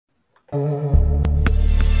Good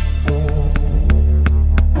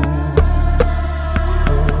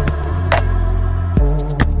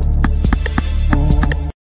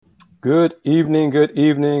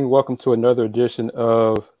evening. Welcome to another edition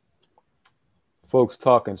of Folks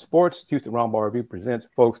Talking Sports. Houston Roundball Review presents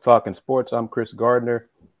Folks Talking Sports. I'm Kris Gardner.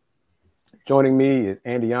 Joining me is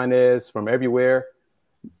Andy Yanez from everywhere.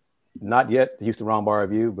 Not yet the Houston Roundball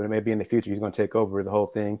Review, but it may be in the future. He's going to take over the whole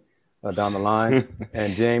thing down the line.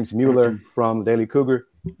 And James Mueller from Daily Cougar.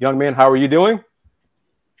 Young man, how are you doing?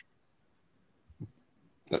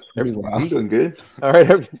 Pretty well. I'm doing good. All right.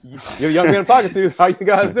 You're the young man I'm talking to. How you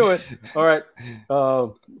guys doing? All right.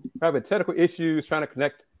 Having technical issues trying to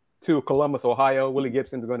connect to Columbus, Ohio. Willy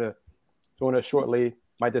Gibson is going to join us shortly.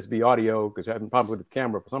 Might just be audio because you're having problems with his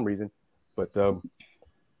camera for some reason. But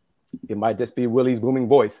it might just be Willy's booming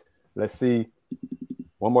voice. Let's see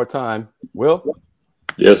one more time. Will?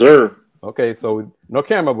 Yes, sir. Okay, so no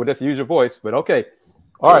camera, but just use your voice. But okay.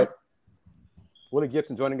 All right. Willy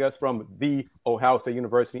Gibson joining us from the Ohio State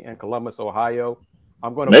University in Columbus, Ohio.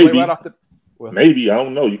 I'm going to play right off the... Well, maybe. I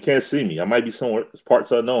don't know. You can't see me. I might be somewhere.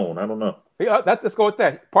 Parts unknown. I don't know. Yeah, let's go with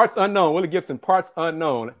that. Parts unknown. Willy Gibson, parts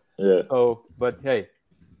unknown. Yeah. So, but hey,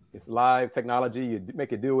 it's live technology. You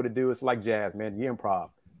make it do what it do. It's like jazz, man. You improv.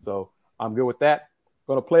 So I'm good with that.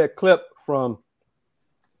 Going to play a clip from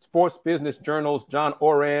Sports Business Journal's John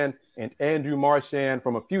Oran and Andrew Marchand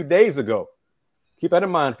from a few days ago. Keep that in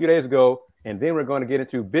mind, a few days ago. And then we're going to get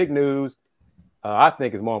into big news. I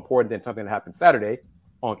think is more important than something that happened Saturday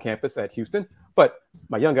on campus at Houston. But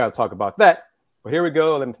my young guy will talk about that. But here we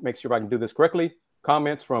go. Let me make sure I can do this correctly.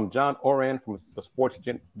 Comments from John Oran from the Sports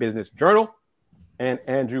Business Journal and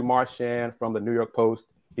Andrew Marchand from the New York Post.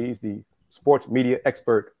 He's the sports media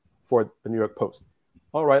expert for the New York Post.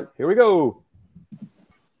 All right, here we go.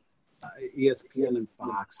 ESPN and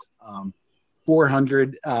Fox.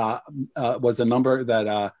 400 was a number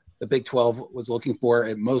that the Big 12 was looking for.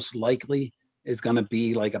 It most likely is going to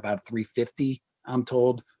be like about 350, I'm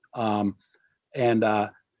told. There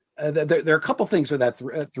are a couple things with that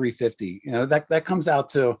 350. You know, that comes out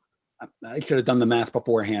to, I should have done the math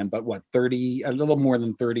beforehand, but what, 30, a little more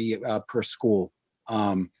than 30 per school.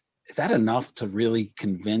 Is that enough to really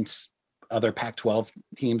convince other Pac-12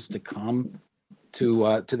 teams to come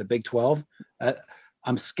to the Big 12?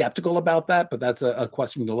 I'm skeptical about that, but that's a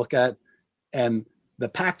question to look at. And the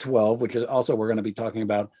Pac-12, which is also we're going to be talking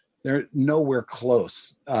about, they're nowhere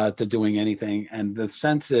close to doing anything. And the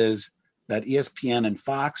sense is that ESPN and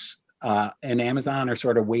Fox and Amazon are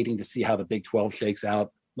sort of waiting to see how the Big 12 shakes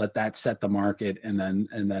out. Let that set the market, and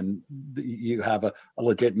then you have a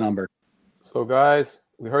legit number. So, guys,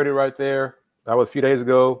 we heard it right there. That was a few days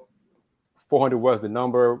ago. 400 was the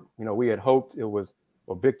number. You know, we had hoped it was,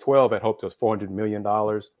 or Big 12 had hoped it was $400 million.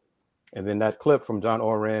 And then that clip from John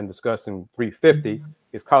Oran discussing 350,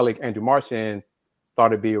 his colleague Andrew Marchand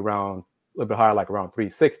thought it'd be around a little bit higher, like around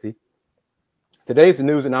 360. Today's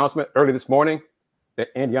news announcement early this morning that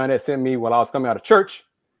Andy Yanez sent me while I was coming out of church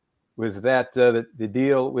was that the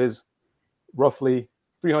deal was roughly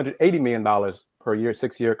 $380 million per year,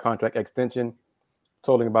 6-year contract extension,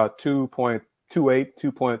 totaling about $2.28,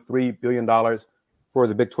 $2.3 billion for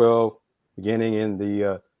the Big 12 beginning in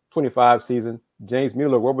the 25 season. James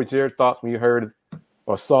Mueller, what were your thoughts when you heard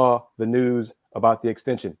or saw the news about the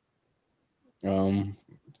extension?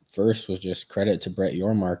 First was just credit to Brett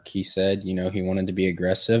Yormark. He said, you know, he wanted to be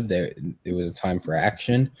aggressive. It was a time for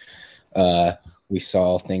action. We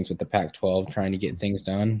saw things with the Pac-12 trying to get things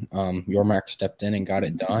done. Yormark stepped in and got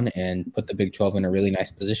it done and put the Big 12 in a really nice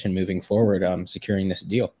position moving forward, securing this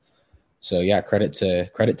deal. So, yeah, credit to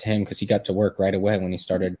him because he got to work right away when he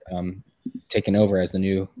started taking over as the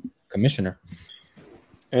new commissioner.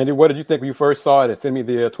 Andy, what did you think when you first saw it? Send me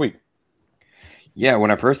the tweet. Yeah,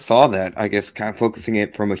 when I first saw that, I guess kind of focusing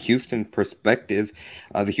it from a Houston perspective,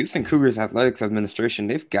 the Houston Cougars Athletics Administration,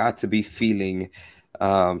 they've got to be feeling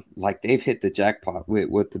like they've hit the jackpot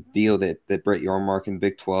with the deal that Brett Yormark and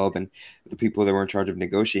Big 12 and the people that were in charge of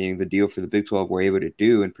negotiating the deal for the Big 12 were able to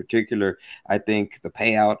do. In particular, I think the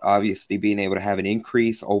payout, obviously being able to have an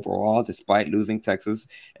increase overall despite losing Texas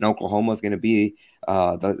and Oklahoma is going to be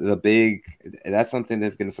the big, that's something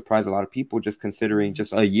that's going to surprise a lot of people, just considering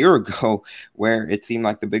just a year ago where it seemed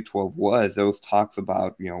like the Big 12 was. Those talks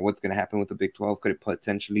about, you know, what's going to happen with the Big 12. Could it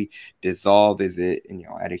potentially dissolve? Is it, you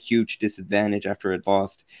know, at a huge disadvantage after it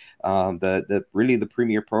lost the really the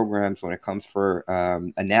premier programs when it comes for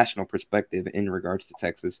a national perspective in regards to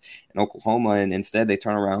Texas and Oklahoma? And instead they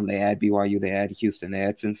turn around, they add BYU, they add Houston, they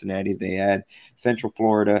add Cincinnati, they add Central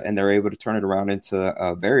Florida, and they're able to turn it around into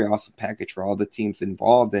a very awesome package for all the teams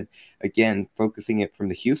involved. And again, focusing it from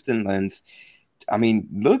the Houston lens, I mean,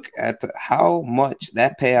 look at how much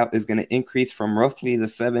that payout is going to increase from roughly the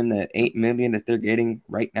 7 to 8 million that they're getting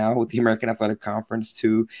right now with the American Athletic Conference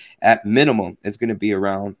to, at minimum, it's going to be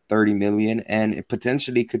around 30 million, and it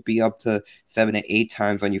potentially could be up to 7 to 8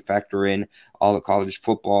 times when you factor in all the college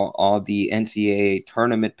football, all the NCAA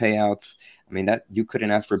tournament payouts. I mean, that you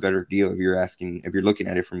couldn't ask for a better deal if you're looking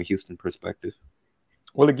at it from a Houston perspective.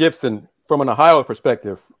 Willy Gibson, from an Ohio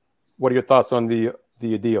perspective, what are your thoughts on the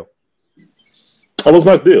deal? It was a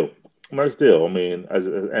nice deal. Nice deal. I mean, as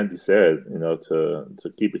Andy said,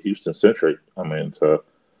 to keep it Houston centric. I mean,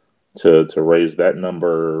 to raise that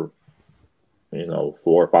number,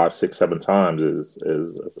 4, 5, 6, 7 times is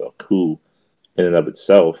a coup in and of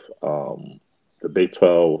itself. The Big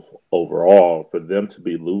 12 overall, for them to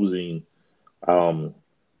be losing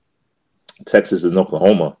Texas and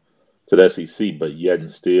Oklahoma to the SEC, but yet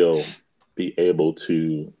and still be able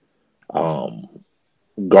to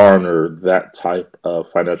garner that type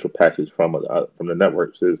of financial package from the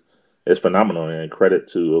networks is phenomenal, and credit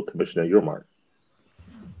to Commissioner Yormark.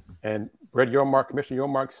 And Commissioner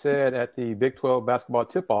Yormark said at the Big 12 basketball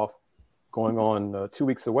tip-off going on 2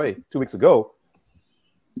 weeks ago,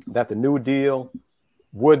 that the new deal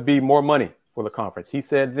would be more money for the conference. He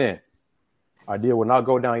said then, our deal will not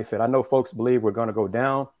go down. He said, I know folks believe we're going to go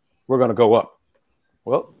down. We're going to go up.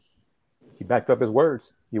 Well, he backed up his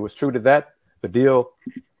words. He was true to that. The deal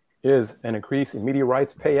is an increase in media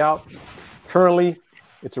rights payout. Currently,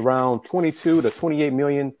 it's around 22 to 28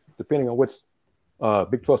 million, depending on which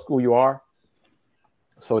Big 12 school you are.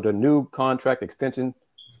 So the new contract extension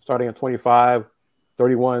starting at 25,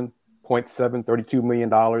 31.7, $32 million.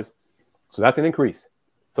 So that's an increase.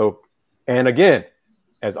 So, and again,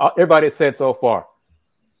 as everybody has said so far,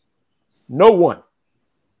 no one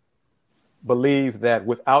believed that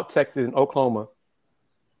without Texas and Oklahoma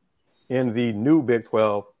in the new Big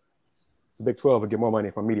 12, the Big 12 would get more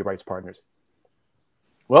money from media rights partners.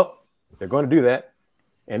 Well, they're going to do that.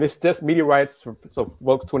 And it's just media rights. So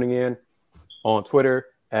folks tuning in on Twitter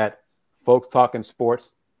at Folks Talking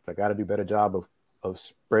Sports. So I got to do a better job of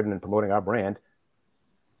spreading and promoting our brand.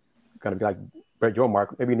 Kind of be like Brett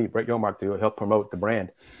Yormark. Maybe you need Brett Yormark to help promote the brand.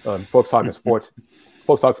 Folks Talking Sports.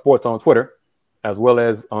 Folks Talk Sports on Twitter, as well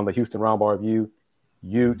as on the Houston Roundball Review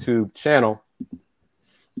YouTube channel.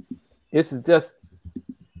 This is just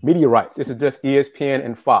media rights. This is just ESPN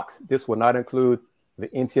and Fox. This will not include the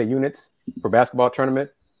NCAA units for basketball tournament,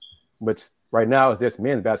 which right now is just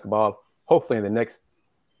men's basketball. Hopefully in the next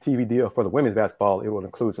TV deal for the women's basketball, it will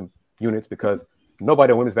include some units, because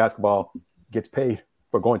nobody in women's basketball gets paid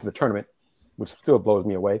for going to the tournament, which still blows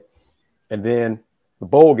me away. And then the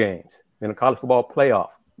bowl games, and the college football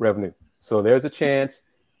playoff revenue. So there's a chance,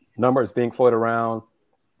 numbers being floated around,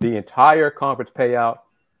 the entire conference payout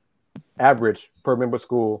average per member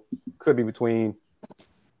school could be between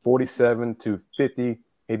 47 to 50,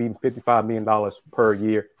 maybe even $55 million per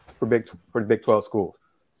year for the Big 12 schools.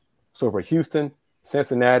 So for Houston,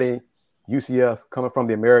 Cincinnati, UCF coming from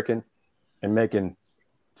the American and making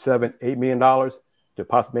 $7-8 million to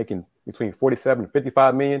possibly making between 47 and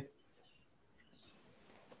 55 million.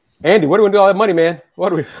 Andy, what are we going to do with all that money, man?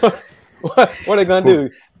 What are they going to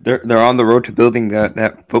do? They're on the road to building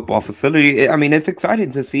that football facility. I mean, it's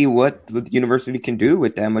exciting to see what the university can do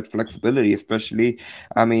with that much flexibility, especially,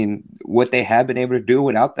 I mean, what they have been able to do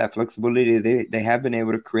without that flexibility. They have been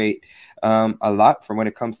able to create a lot from when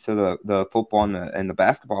it comes to the football and the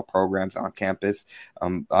basketball programs on campus.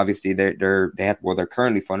 Obviously, they're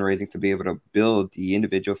currently fundraising to be able to build the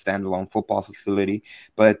individual standalone football facility,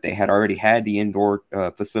 but they had already had the indoor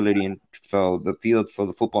facility, and so the field, so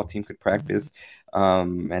the football team could practice.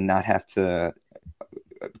 And not have to,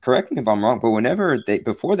 correct me if I'm wrong, but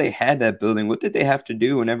before they had that building, what did they have to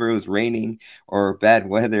do whenever it was raining or bad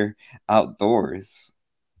weather outdoors?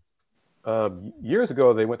 Years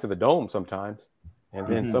ago, they went to the Dome sometimes, and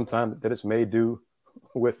then sometimes that it's made do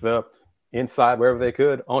with inside wherever they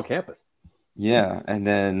could on campus. Yeah, and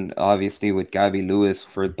then obviously with Gabby Lewis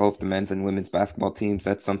for both the men's and women's basketball teams,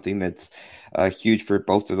 that's something that's huge for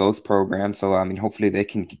both of those programs. So I mean, hopefully they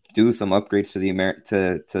can do some upgrades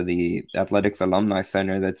to the Athletics Alumni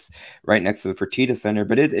Center that's right next to the Fertitta Center.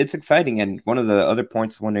 But it's exciting, and one of the other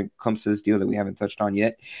points when it comes to this deal that we haven't touched on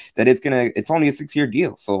yet, that it's only a 6-year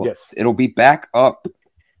deal, so yes, it'll be back up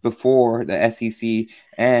before the SEC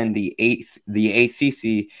and the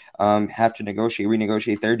ACC have to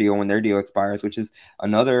renegotiate their deal when their deal expires, which is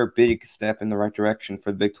another big step in the right direction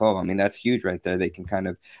for the Big 12. I mean, that's huge right there. They can kind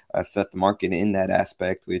of set the market in that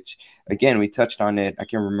aspect, which, again, we touched on it. I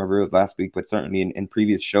can't remember it was last week, but certainly in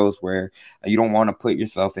previous shows where you don't want to put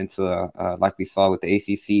yourself into like we saw with the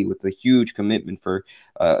ACC, with a huge commitment for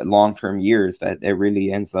long-term years, that it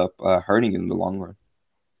really ends up hurting you in the long run.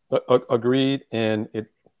 Agreed. And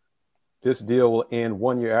this deal will end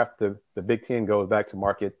 1 year after the Big Ten goes back to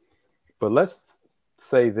market. But let's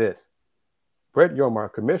say this. Brett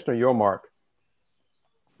Yormark, Commissioner Yormark,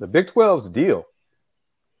 the Big 12's deal,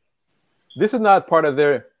 this is not part of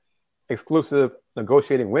their exclusive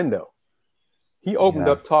negotiating window. He opened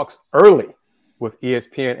up talks early with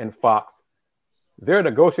ESPN and Fox. Their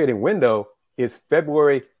negotiating window is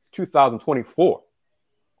February 2024.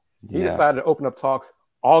 He decided to open up talks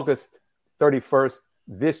August 31st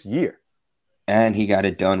this year. And he got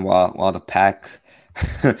it done while the Pac,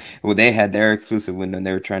 well, they had their exclusive window and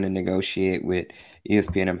they were trying to negotiate with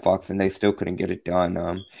ESPN and Fox, and they still couldn't get it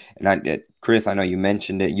done. Kris, I know you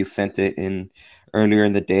mentioned it. You sent it in earlier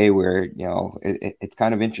in the day where, it's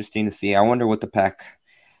kind of interesting to see. I wonder what the Pac,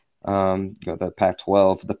 the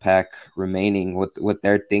Pac-12, the Pac remaining, what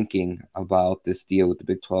they're thinking about this deal with the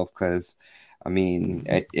Big 12, because, I mean,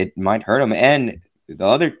 it might hurt them. And the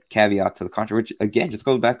other caveat to the contract, which, again, just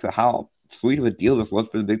goes back to how sweet of a deal this was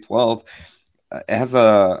for the Big 12, there's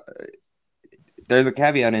a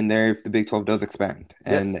caveat in there if the Big 12 does expand.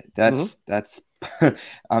 And that's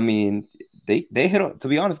I mean, they hit, to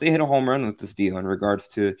be honest, they hit a home run with this deal in regards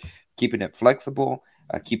to keeping it flexible,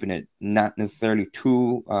 keeping it not necessarily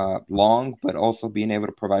too long, but also being able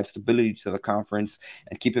to provide stability to the conference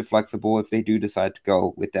and keep it flexible if they do decide to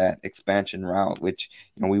go with that expansion route, which,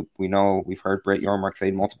 we know we've heard Brett Yormark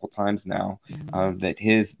say multiple times now, that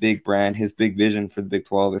his big brand, his big vision for the Big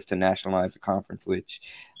 12 is to nationalize the conference, which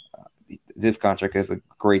this contract is a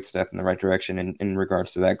great step in the right direction in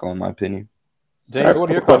regards to that goal, in my opinion. James, what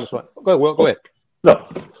are your comments on? Go ahead. No.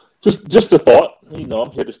 Just a thought.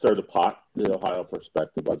 I'm here to stir the pot, the Ohio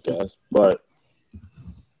perspective, I guess. But,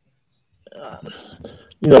 Brett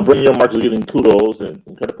Yormark is getting kudos and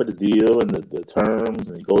credit for the deal and the terms,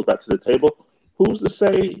 and he goes back to the table. Who's to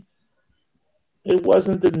say it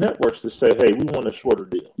wasn't the networks to say, hey, we want a shorter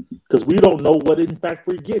deal? Because we don't know what, in fact,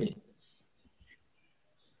 we're getting.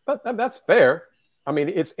 But that's fair. I mean,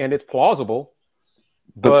 it's plausible.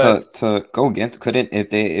 But to go against,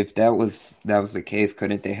 if that was the case,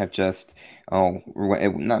 couldn't they have just not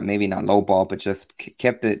lowball, but just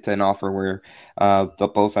kept it to an offer where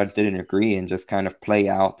both sides didn't agree and just kind of play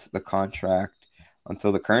out the contract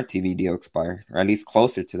until the current TV deal expired, or at least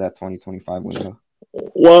closer to that 2025 window?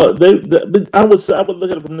 Well, I would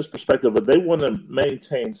look at it from this perspective, but they want to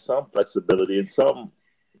maintain some flexibility and some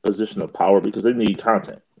position of power because they need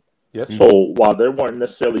content. Yes. So while they weren't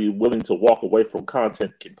necessarily willing to walk away from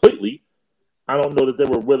content completely, I don't know that they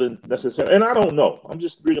were willing necessarily. And I don't know. I'm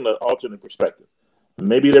just bringing an alternate perspective.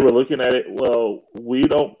 Maybe they were looking at it, well, we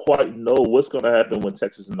don't quite know what's going to happen when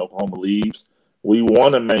Texas and Oklahoma leaves. We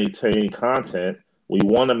want to maintain content. We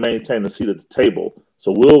want to maintain a seat at the table.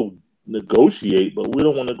 So we'll negotiate, but we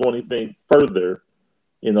don't want to go anything further.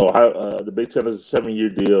 The Big Ten is a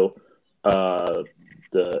 7-year deal.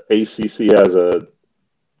 The ACC has a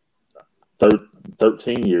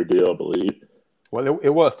 13-year deal, I believe. Well, it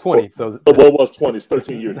was 20. So it was 20. It's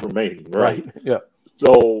 13 years remaining, right? Yeah.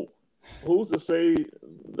 So who's to say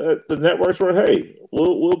that the networks were, hey,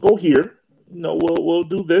 we'll go here. We'll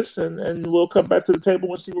do this, and we'll come back to the table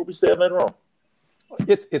and see where we stand later on.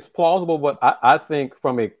 It's plausible, but I think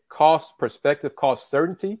from a cost perspective, cost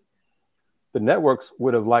certainty, the networks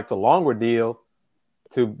would have liked a longer deal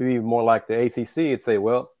to be more like the ACC and say,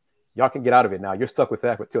 well, y'all can get out of it now. You're stuck with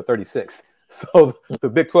that until 36. So the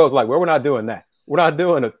Big 12 is like, well, we're not doing that. We're not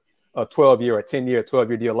doing a 12-year, a 10-year,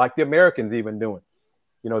 12-year deal like the Americans even doing.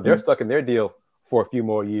 They're stuck in their deal for a few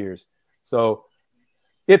more years. So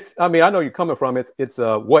I know you're coming from it's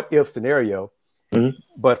a what if scenario,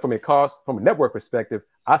 but from a network perspective,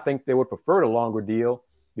 I think they would prefer the longer deal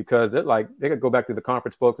because they could go back to the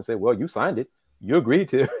conference folks and say, well, you signed it, you agreed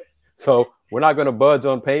to, so we're not going to budge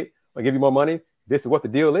on pay or give you more money. This is what the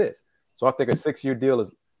deal is. So I think a 6-year deal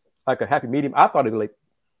is like a happy medium. I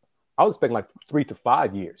was expecting like 3 to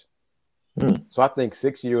 5 years. So I think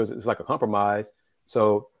 6 years is like a compromise.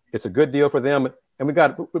 So it's a good deal for them. And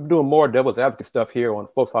we're doing more devil's advocate stuff here on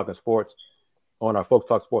Folks Talking Sports, on our Folks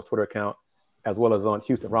Talk Sports Twitter account, as well as on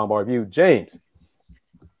Houston Roundball Review. James,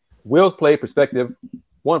 Will's play perspective,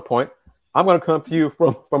 1 point. I'm going to come to you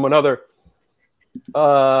from another.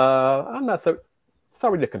 I'm not so. it's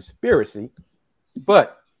not really a conspiracy,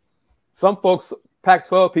 but some folks,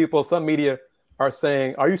 Pac-12 people, some media are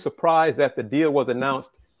saying, are you surprised that the deal was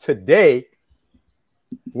announced today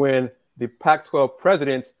when the Pac-12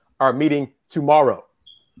 presidents are meeting tomorrow?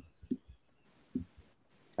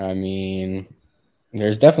 I mean,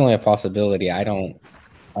 there's definitely a possibility. I'll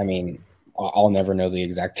never know the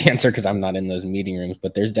exact answer because I'm not in those meeting rooms,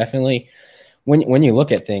 but there's definitely, when you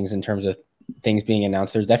look at things in terms of things being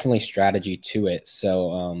announced, there's definitely strategy to it.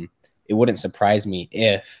 So it wouldn't surprise me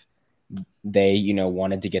if they,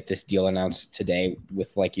 wanted to get this deal announced today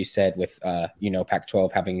with, like you said, with,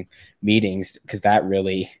 Pac-12 having meetings, because that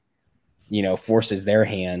really, forces their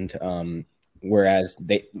hand. Whereas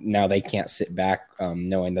they can't sit back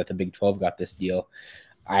knowing that the Big 12 got this deal.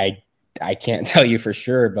 I can't tell you for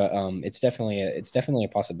sure, but it's definitely a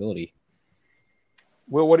possibility.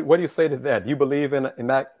 Well, what do you say to that? Do you believe in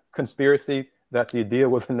that conspiracy that the deal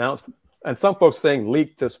was announced? And some folks saying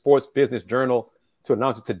leaked to Sports Business Journal to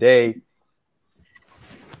announce it today.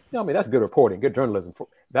 That's good reporting, good journalism for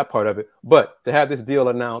that part of it. But to have this deal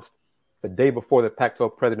announced the day before the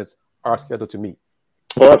Pac-12 presidents are scheduled to meet.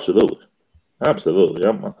 Oh, absolutely. Absolutely.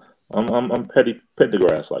 I'm petty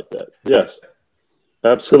grass like that. Yes.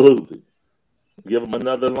 Absolutely. Give them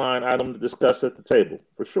another line item to discuss at the table,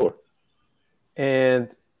 for sure.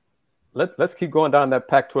 And let's keep going down that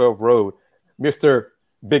Pac-12 road. Mr.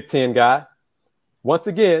 Big Ten guy. Once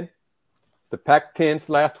again, the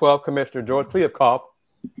Pac-10/12 commissioner, George Kliavkoff,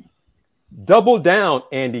 doubled down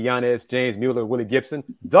Andy Yanez, James Mueller, Willy Gibson,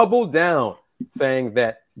 doubled down, saying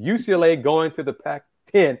that UCLA going to the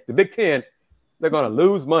Pac-10, the Big Ten, they're going to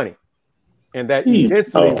lose money. And that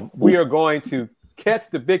eventually we are going to catch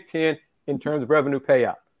the Big Ten in terms of revenue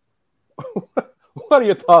payout. What are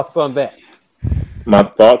your thoughts on that? My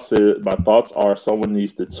thoughts are someone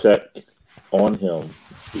needs to check on him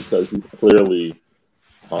because he's clearly,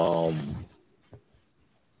 I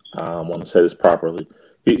want to say this properly.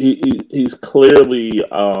 He's clearly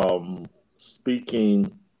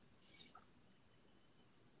speaking.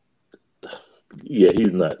 Yeah,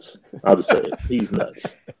 he's nuts. I'll just say it. He's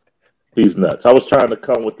nuts. He's nuts. I was trying to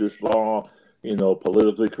come with this long,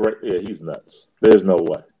 politically correct. Yeah, he's nuts. There's no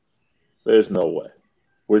way. There's no way.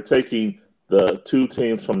 We're taking the two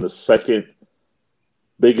teams from the second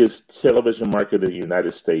biggest television market in the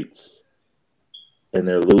United States, and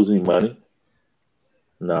they're losing money?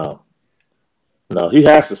 No, he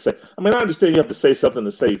has to say. I understand you have to say something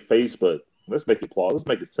to save face, but let's make it plausible. Let's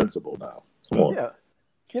make it sensible now. Come on.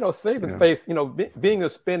 Yeah. Saving face, being a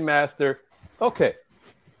spin master, okay.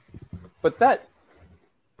 But that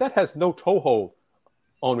has no toehold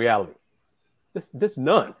on reality. There's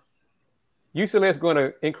none. UCLA is going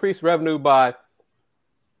to increase revenue by,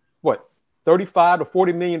 35 to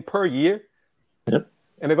 40 million per year? Yep.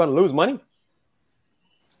 And they're going to lose money?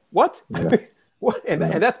 What? Yeah. What? And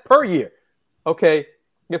that's per year. Okay.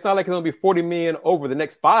 It's not like it's going to be 40 million over the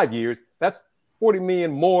next 5 years. That's 40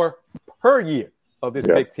 million more per year of this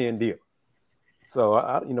Big Ten deal. So,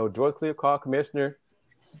 George Kliavkoff, commissioner,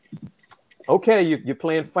 okay, you're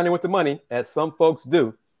playing funny with the money, as some folks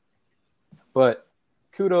do. But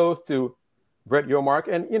kudos to Brett Yormark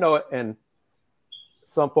and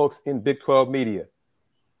some folks in Big 12 media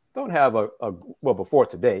don't have before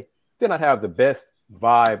today, did not have the best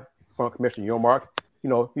vibe from Commissioner Yormark.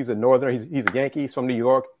 He's a Northerner. He's a Yankee. He's from New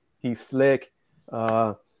York. He's slick.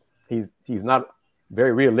 He's not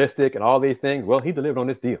very realistic and all these things. Well, he delivered on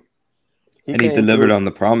this deal. He delivered on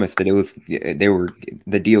the promise that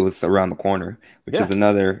the deal was around the corner, which is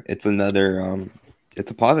another. It's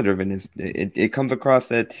a positive, and it comes across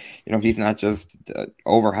that he's not just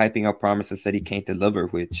overhyping up promises that he can't deliver.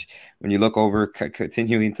 Which, when you look over,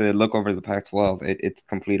 continuing to look over the Pac-12, it's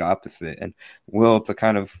complete opposite. And Will, to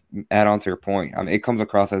kind of add on to your point, it comes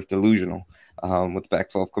across as delusional. What the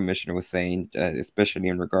Pac-12 commissioner was saying, especially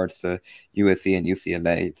in regards to USC and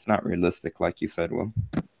UCLA, it's not realistic, like you said, Will.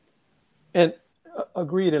 And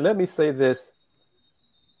agreed. And let me say this: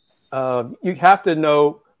 you have to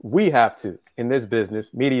know. We have to, in this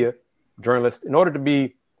business, media, journalists, in order to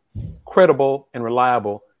be credible and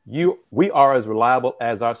reliable, we are as reliable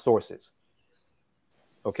as our sources.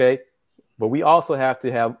 Okay? But we also have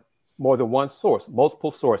to have more than one source, multiple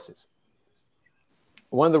sources.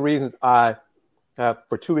 One of the reasons I have,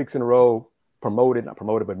 for 2 weeks in a row,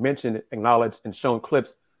 mentioned, acknowledged, and shown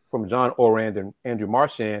clips from John Orand and Andrew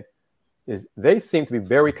Marchand is they seem to be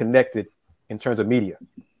very connected in terms of media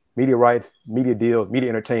rights, media deals, media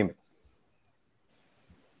entertainment.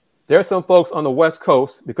 There are some folks on the West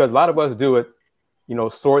Coast, because a lot of us do it,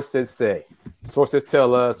 sources say, sources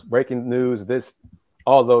tell us, breaking news, this,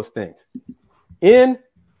 all those things. In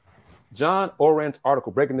John Oren's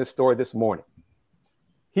article breaking this story this morning.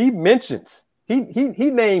 He mentions, he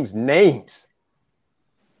names names.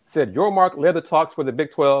 Said Yormark led the talks for the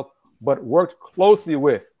Big 12, but worked closely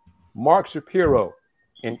with Mark Shapiro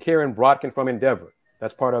and Karen Brodkin from Endeavor.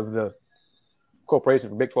 That's part of the corporation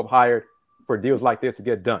for Big 12 hired for deals like this to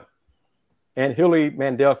get done. And Hilary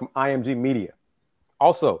Mandel from IMG Media.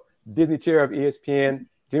 Also, Disney chair of ESPN,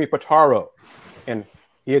 Jimmy Pitaro, and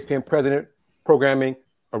ESPN president, programming,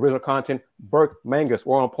 original content, Burke Mangus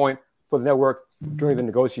were on point for the network during the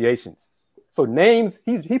negotiations. So names,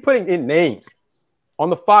 he putting in names. On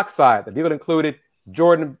the Fox side, the deal included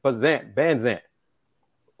Jordan Banzant,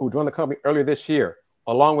 who joined the company earlier this year,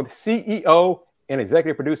 along with CEO and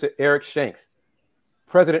executive producer Eric Shanks,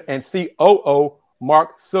 president and COO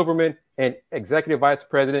Mark Silverman, and executive vice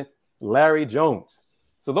president Larry Jones.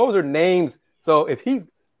 So those are names. So if he's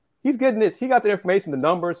getting this, he got the information, the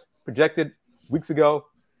numbers projected weeks ago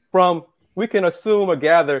from, we can assume or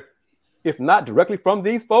gather, if not directly from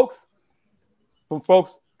these folks, from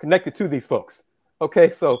folks connected to these folks.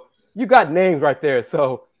 Okay, so you got names right there.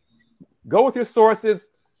 So go with your sources.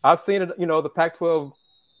 I've seen it, the Pac-12,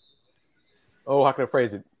 how can I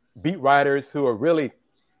phrase it? Beat writers who are really,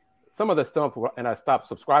 some of the stuff, and I stopped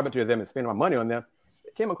subscribing to them and spending my money on them,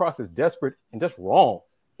 it came across as desperate and just wrong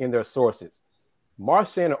in their sources.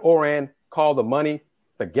 Marchand and Oren called the money,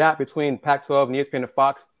 the gap between Pac-12 and ESPN and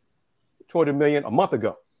Fox, $200 million a month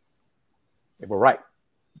ago. They were right.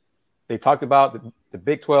 They talked about the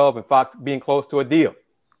Big 12 and Fox being close to a deal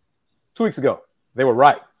 2 weeks ago. They were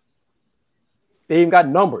right. They even got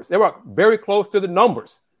numbers. They were very close to the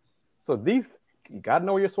numbers. So you got to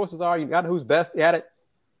know where your sources are. You got to know who's best at it.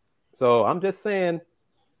 So I'm just saying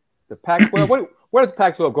the Pac-12, where does the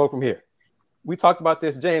Pac-12 go from here? We talked about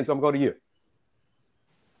this, James. I'm going to go to you.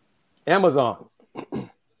 Amazon.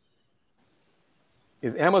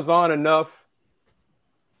 Is Amazon enough?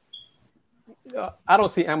 I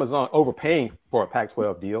don't see Amazon overpaying for a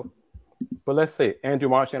Pac-12 deal, but let's say Andrew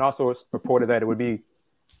Marchand also reported that it would be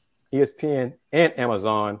ESPN and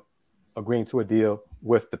Amazon agreeing to a deal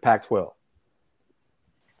with the Pac-12.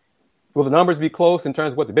 Will the numbers be close in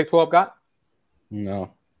terms of what the Big 12 got?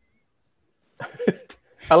 No.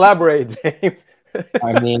 Elaborate, James.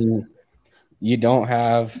 I mean, you don't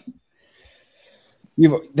have.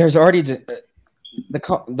 There's already the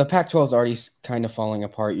Pac-12 is already kind of falling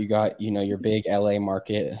apart. You got your big LA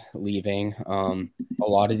market leaving. A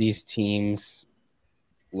lot of these teams,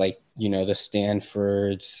 like the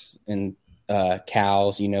Stanfords and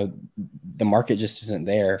Cals, the market just isn't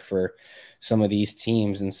there for some of these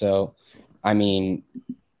teams, and so I mean.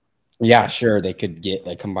 Yeah, sure, they could get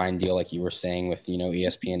a combined deal like you were saying with,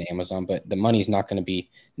 ESPN and Amazon, but the money's not going to be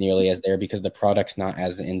nearly as there because the product's not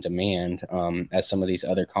as in demand as some of these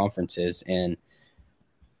other conferences. And,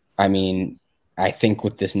 I mean, I think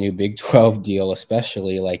with this new Big 12 deal,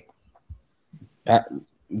 especially, like the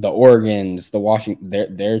Oregons, the Washington,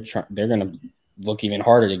 they're going to look even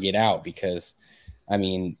harder to get out because, I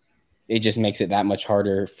mean, it just makes it that much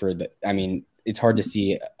harder it's hard to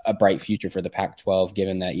see a bright future for the Pac-12,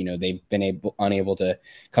 given that, they've been unable to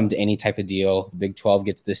come to any type of deal. The Big 12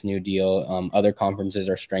 gets this new deal. Other conferences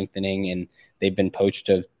are strengthening, and they've been poached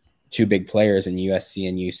of two big players in USC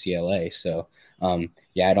and UCLA. So,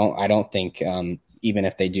 I don't think even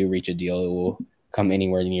if they do reach a deal, it will come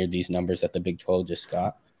anywhere near these numbers that the Big 12 just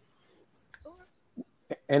got.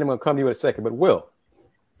 And I'm going to come to you in a second, but Will,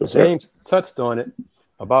 James touched on it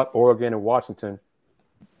about Oregon and Washington.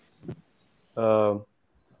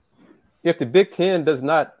 If the Big Ten does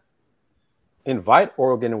not invite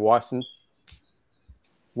Oregon and Washington,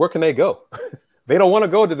 where can they go? They don't want to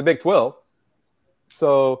go to the Big 12.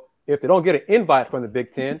 So if they don't get an invite from the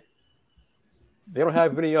Big Ten, they don't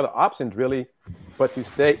have any other options really but to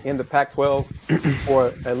stay in the Pac-12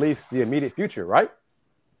 for at least the immediate future, right?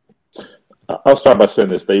 I'll start by saying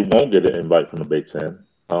this: they won't get an invite from the Big Ten.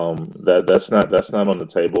 That's not on the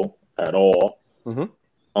table at all.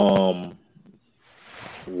 Mm-hmm.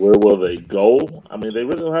 Where will they go? I mean, they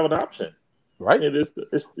really don't have an option, right? They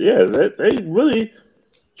really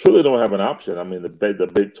truly don't have an option. I mean, the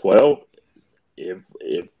Big 12. If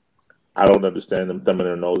I don't understand them thumbing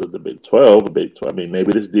their nose at the Big 12, I mean,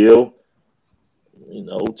 maybe this deal,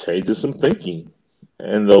 changes some thinking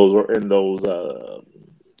in those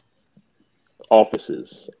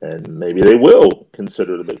offices, and maybe they will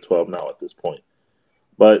consider the Big 12 now at this point.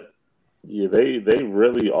 But yeah, they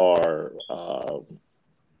really are.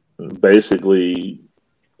 Basically,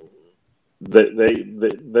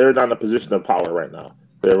 they're not in a position of power right now.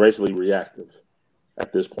 They're racially reactive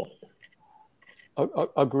at this point.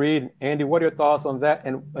 Agreed. Andy, what are your thoughts on that?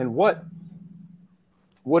 And what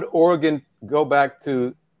would Oregon go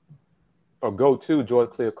to George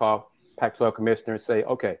Kliavkoff, Pac-12 commissioner, and say,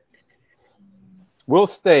 okay, we'll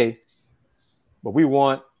stay, but we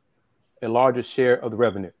want a larger share of the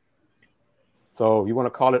revenue. So you want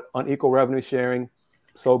to call it unequal revenue sharing,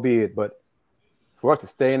 so be it. But for us to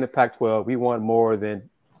stay in the Pac-12, we want more than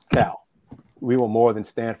Cal. We want more than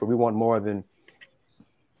Stanford. We want more than,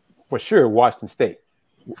 for sure, Washington State.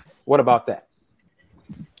 What about that?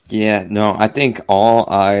 Yeah, no, I think all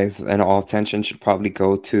eyes and all attention should probably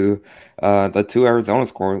go to the two Arizona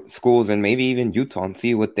schools and maybe even Utah and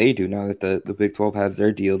see what they do now that the Big 12 has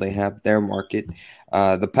their deal. They have their market.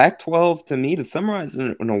 The Pac-12, to me, to summarize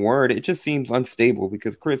in a word, it just seems unstable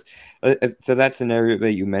because, Chris, to that scenario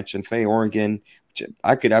that you mentioned, say Oregon,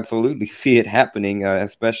 I could absolutely see it happening,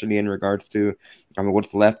 especially in regards to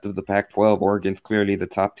what's left of the Pac-12. Oregon's clearly the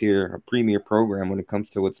top tier, premier program when it comes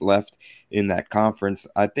to what's left in that conference.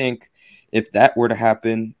 I think if that were to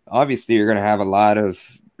happen, obviously you're going to have a lot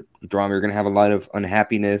of drama. You're going to have a lot of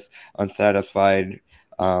unhappiness, unsatisfied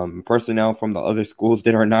personnel from the other schools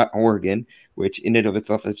that are not Oregon, which in and of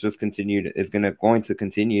itself is going to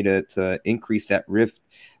continue to increase that rift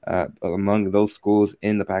among those schools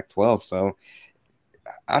in the Pac-12. So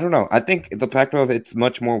I don't know. I think the Pac-12, it's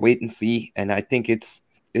much more wait and see, and I think it's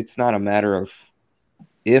not a matter of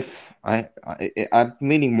if. I'm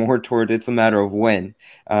leaning more toward it's a matter of when,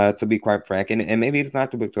 to be quite frank. And maybe it's not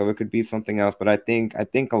the Big 12, it could be something else. But I think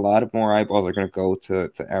a lot of more eyeballs are going to go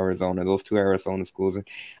to Arizona, those two Arizona schools, and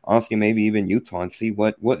honestly maybe even Utah, and see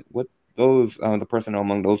what those the personnel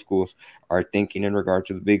among those schools are thinking in regard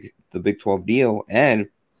to the Big 12 deal, and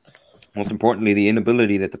most importantly, the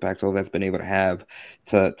inability that the Pac-12 has been able to have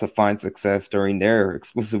to find success during their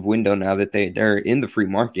exclusive window now that they're in the free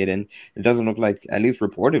market. And it doesn't look like, at least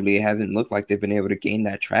reportedly, it hasn't looked like they've been able to gain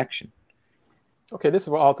that traction. Okay, this is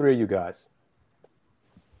for all three of you guys.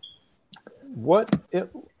 What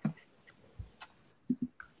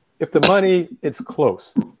if the money is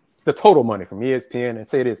close, the total money from ESPN, and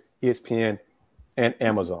say it is ESPN and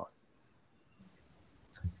Amazon?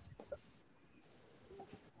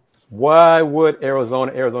 Why would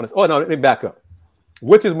Arizona? Oh, no, let me back up.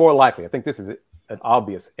 Which is more likely? I think this is an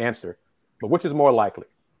obvious answer, but which is more likely?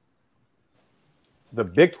 The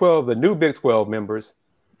Big 12, the new Big 12 members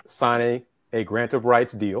signing a grant of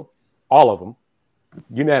rights deal, all of them,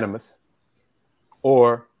 unanimous,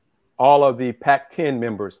 or all of the Pac-10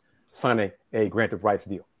 members signing a grant of rights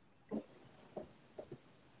deal?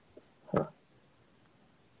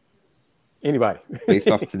 Anybody? Based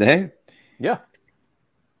off today? Yeah.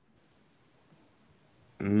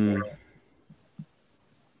 I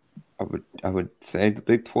would say the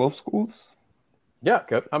Big 12 schools. Yeah,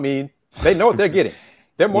 I mean, they know what they're getting.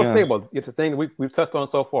 They're more stable. It's a thing we've touched on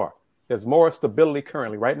so far. There's more stability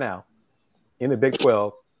currently right now in the Big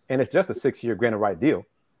 12, and it's just a 6-year grant of right deal.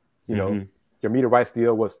 You know, your media rights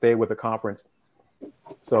deal will stay with the conference.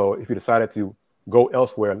 So if you decided to go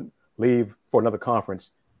elsewhere, leave for another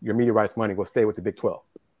conference, your media rights money will stay with the Big 12.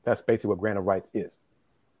 That's basically what grant of rights is.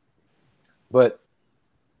 But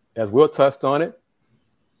as Will touched on it,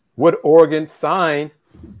 would Oregon sign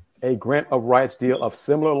a grant of rights deal of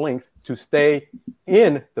similar length to stay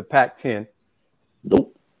in the Pac-10?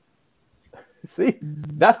 Nope. See,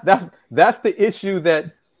 that's the issue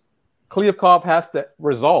that Kliavkoff has to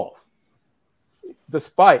resolve.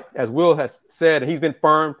 Despite, as Will has said, and he's been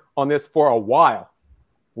firm on this for a while,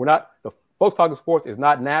 the Folks Talking Sports is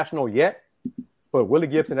not national yet, but Willy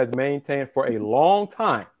Gibson has maintained for a long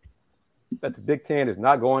time that the Big Ten is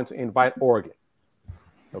not going to invite Oregon.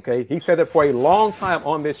 Okay, he said that for a long time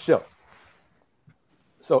on this show.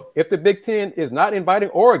 So if the Big Ten is not inviting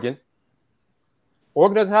Oregon,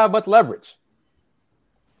 Oregon doesn't have much leverage.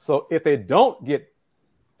 So if they don't get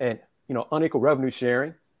an unequal revenue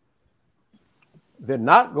sharing, they're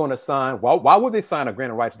not going to sign. Why would they sign a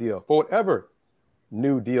grant of rights deal for whatever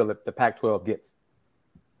new deal that the Pac-12 gets?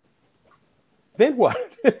 Then what?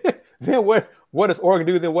 Then what does Oregon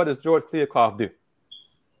do? Then what does George Kliavkoff do?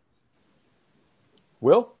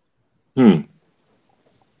 Will? George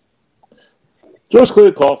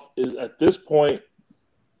Kliavkoff is at this point.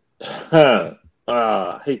 I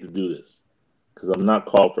hate to do this because I'm not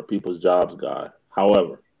called for people's jobs guy.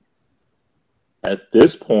 However, at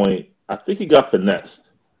this point, I think he got finessed.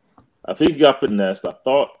 I think he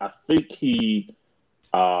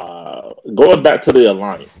going back to the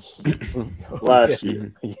alliance last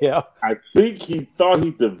year. Yeah. I think he thought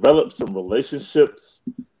he developed some relationships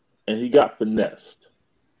and he got finessed.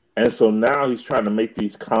 And so now he's trying to make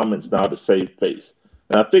these comments now to save face.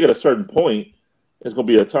 And I think at a certain point, there's going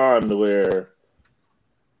to be a time where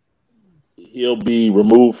he'll be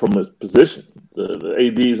removed from his position. the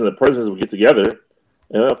ADs and the presidents will get together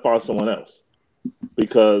and they'll find someone else.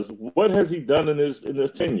 Because what has he done in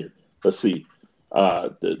his tenure? Let's see.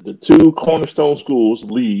 The two cornerstone schools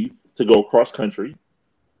leave to go cross country.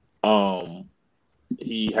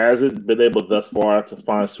 He hasn't been able thus far to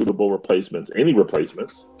find suitable replacements, any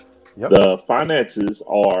replacements. Yep. The finances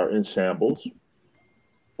are in shambles.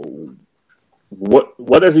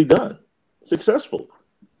 What has he done successful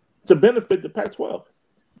to benefit the Pac-12?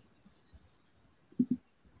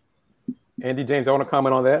 Andy, James, I want to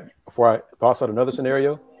comment on that before I toss out another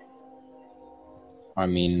scenario. I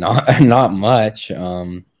mean, not much.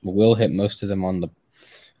 Will hit most of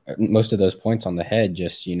those points on the head.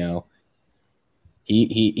 Just, you know,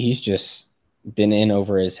 he's just been in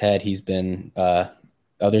over his head. He's been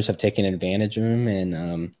others have taken advantage of him,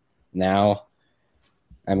 and now,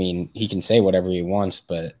 I mean, he can say whatever he wants,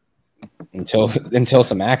 but until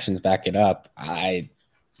some actions back it up, I'd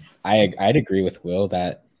agree with Will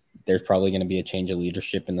that there's probably going to be a change of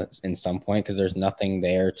leadership in some point, because there's nothing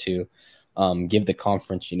there to give the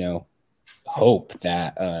conference, you know, hope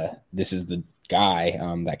that this is the guy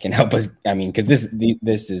that can help us. I mean, because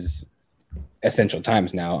this is essential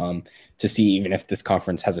times now to see even if this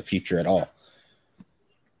conference has a future at all.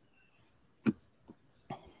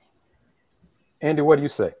 Andy, what do you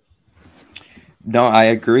say? No, I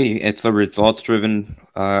agree. It's a results-driven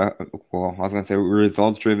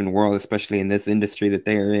results-driven world, especially in this industry that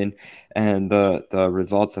they are in, and the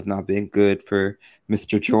results have not been good for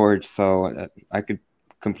Mr. George. So I could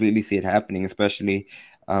completely see it happening, especially.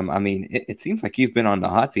 I mean, it seems like he's been on the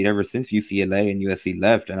hot seat ever since UCLA and USC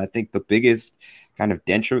left, and I think the biggest kind of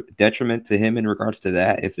detriment to him in regards to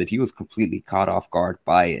that is that he was completely caught off guard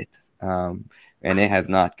by it. And it has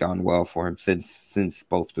not gone well for him since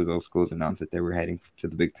both of those schools announced that they were heading to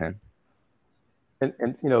the Big Ten.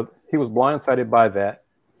 And you know, he was blindsided by that.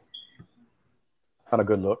 It's not a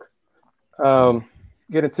good look.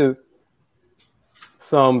 Get into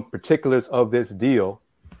some particulars of this deal,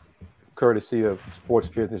 courtesy of Sports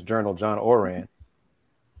Business Journal John Oran.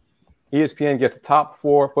 ESPN gets the top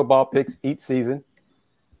 4 football picks each season,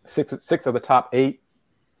 6 of the top 8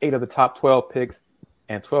 of the top 12 picks,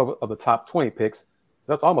 and 12 of the top 20 picks.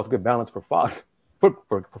 That's almost good balance for Fox for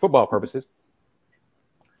football purposes.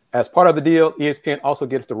 As part of the deal, ESPN also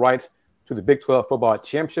gets the rights to the Big 12 football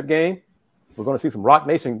championship game. We're going to see some Rock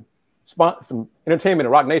Nation, some entertainment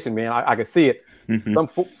in Rock Nation, man. I can see it.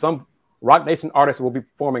 Mm-hmm. Some Rock Nation artists will be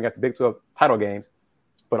performing at the Big 12 title games,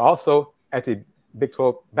 but also at the Big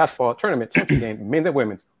 12 basketball tournament championship game, men's and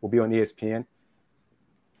women's, will be on ESPN.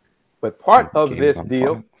 But part of this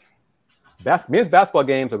deal, men's basketball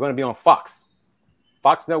games are going to be on Fox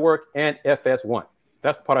Network, and FS1.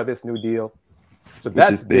 That's part of this new deal. So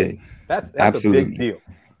that's big. That's absolutely a big deal.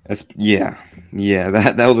 That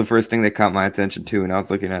was the first thing that caught my attention too, and I was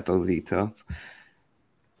looking at those details.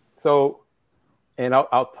 So, and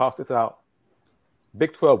I'll toss this out.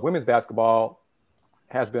 Big 12 women's basketball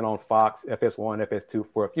has been on Fox, FS1, FS2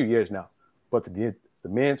 for a few years now. But the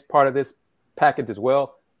men's part of this package as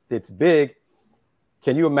well, it's big.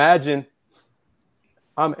 Can you imagine?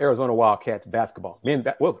 I'm Arizona Wildcats basketball. Men's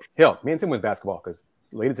and women's basketball, because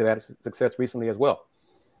ladies have had success recently as well.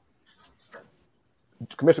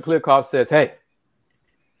 Commissioner Kliavkoff says, hey,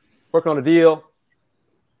 working on a deal.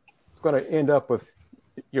 It's going to end up with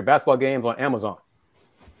your basketball games on Amazon.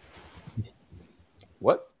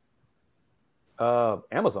 What?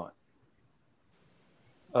 Amazon.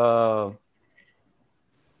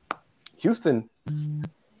 Houston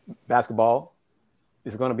basketball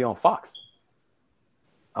is going to be on Fox.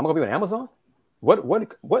 I'm going to be on Amazon? What?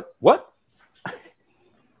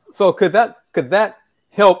 So could that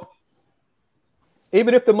help,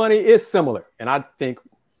 even if the money is similar? And I think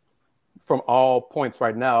from all points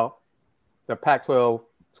right now, the Pac-12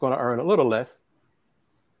 is going to earn a little less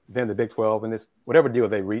than the Big 12 in this, whatever deal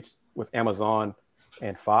they reach with Amazon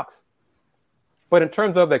and Fox. But in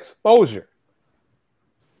terms of exposure,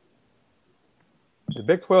 the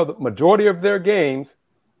Big 12, the majority of their games,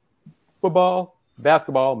 football,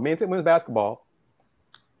 basketball, men's and women's basketball,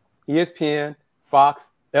 ESPN,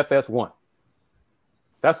 Fox, FS1.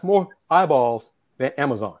 That's more eyeballs than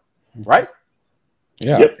Amazon, right?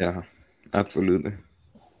 Yeah. Yep. Yeah, absolutely.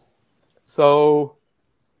 So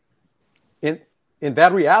in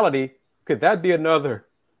that reality, could that be another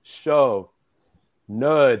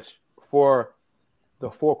nudge for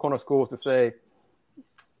the 4 corner schools to say,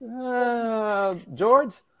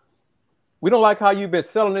 George, we don't like how you've been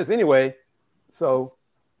selling this anyway, so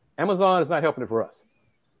Amazon is not helping it for us.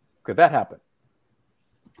 Could that happen?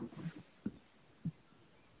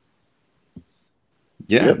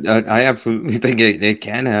 Yeah, I absolutely think it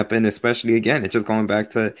can happen, especially, again, it's just going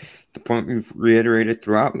back to the point we've reiterated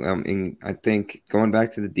throughout. And I think going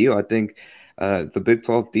back to the deal, I think the Big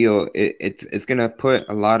 12 deal, it's going to put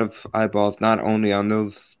a lot of eyeballs not only on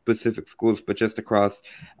those specific schools, but just across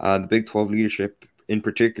the Big 12 leadership in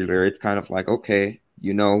particular. It's kind of like, okay,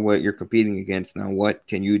 you know what you're competing against. Now, what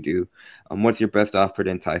can you do? What's your best offer to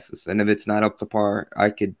entice us? And if it's not up to par, I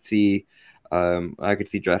could see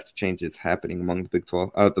drastic changes happening among the Big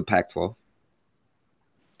 12, the Pac-12.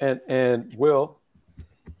 And Will,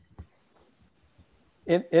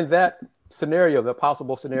 in that scenario, the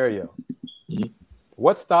possible scenario,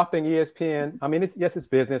 what's stopping ESPN? I mean, it's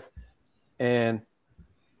business, and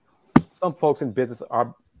some folks in business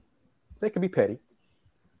they can be petty,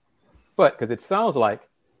 but because it sounds like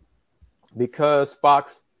because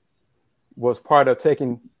Fox was part of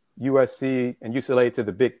taking USC and UCLA to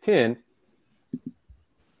the Big Ten,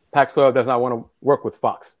 Pac-12 does not want to work with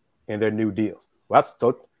Fox in their new deals. Well,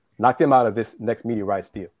 so knock them out of this next media rights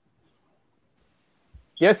deal.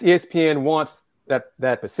 Yes, ESPN wants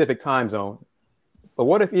that Pacific time zone, but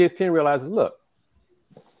what if ESPN realizes, look,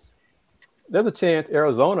 there's a chance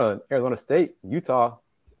Arizona State, Utah,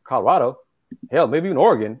 Colorado, hell, maybe even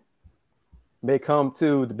Oregon may come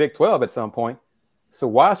to the Big 12 at some point. So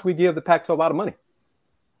why should we give the Pac-12 a lot of money?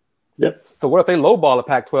 Yep. So what if they lowball the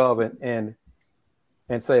Pac-12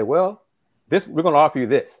 and say, well, we're going to offer you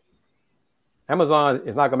this. Amazon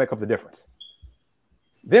is not going to make up the difference.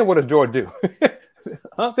 Then what does George do?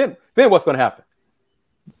 Then what's going to happen?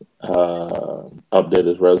 Update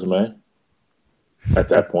his resume at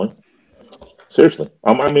that point. Seriously.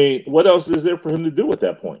 I mean, what else is there for him to do at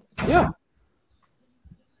that point? Yeah.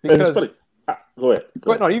 Because, and it's funny. Go ahead.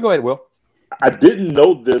 No, you go ahead, Will. I didn't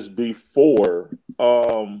know this before.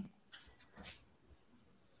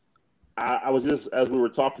 I was just, as we were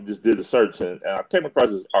talking, just did a search, and I came across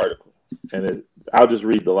this article, and I'll just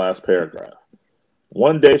read the last paragraph.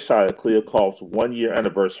 One day shy of Kliavkoff's one-year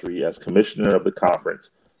anniversary as commissioner of the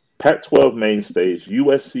conference, Pac-12 mainstays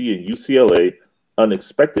USC and UCLA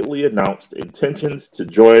unexpectedly announced intentions to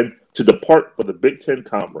depart for the Big Ten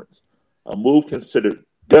Conference, a move considered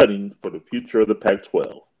gutting for the future of the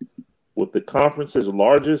Pac-12. With the conference's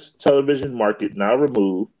largest television market now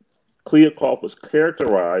removed, Kliavkoff was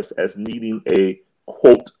characterized as needing a,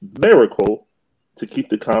 quote, miracle to keep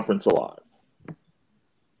the conference alive.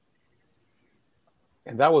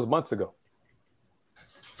 And that was months ago.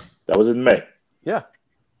 That was in May. Yeah.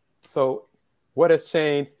 So what has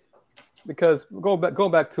changed? Because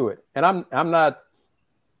going back to it, and I've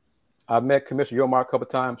met Commissioner Yomar a couple of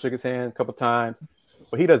times, shook his hand a couple of times,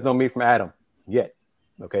 but he doesn't know me from Adam yet.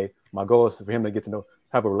 Okay. My goal is for him to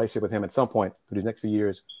have a relationship with him at some point through these next few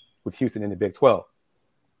years with Houston in the Big 12.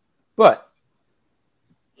 But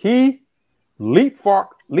he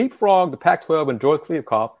leapfrogged the Pac-12 and George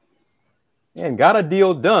Kliavkoff and got a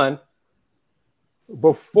deal done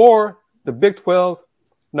before the Big 12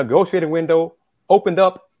 negotiating window opened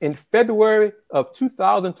up in February of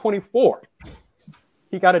 2024.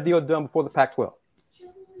 He got a deal done before the Pac-12.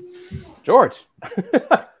 George.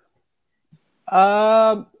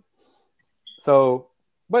 But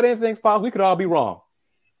anything's possible. We could all be wrong.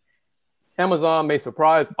 Amazon may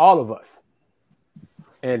surprise all of us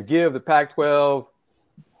and give the Pac-12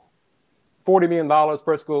 $40 million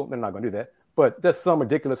per school. They're not going to do that, but that's some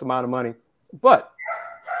ridiculous amount of money. But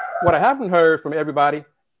what I haven't heard from everybody,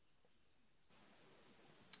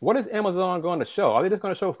 what is Amazon going to show? Are they just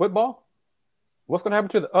going to show football? What's going to happen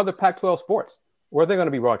to the other Pac-12 sports? Where are they going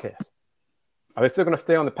to be broadcast? Are they still going to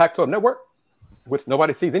stay on the Pac-12 network, which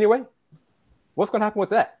nobody sees anyway? What's going to happen with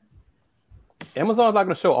that? Amazon's not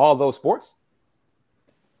going to show all those sports.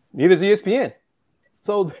 Neither is ESPN.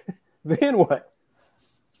 So then what?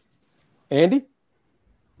 Andy?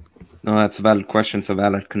 No, that's a valid question. It's a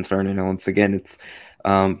valid concern. And once again, it's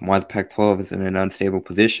why the Pac-12 is in an unstable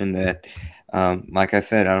position that, like I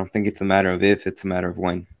said, I don't think it's a matter of if, it's a matter of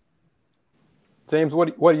when. James,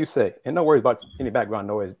 what do you say? And no worries about any background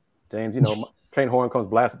noise, James. You know, my train horn comes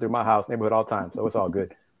blasting through my house neighborhood all the time, so it's all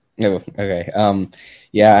good. Oh, okay.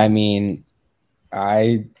 Yeah, I mean,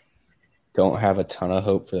 I don't have a ton of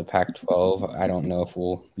hope for the Pac-12. I don't know if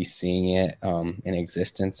we'll be seeing it in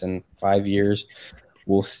existence in 5 years.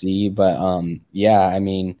 We'll see. But, yeah, I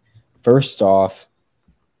mean, first off,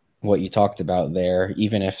 what you talked about there,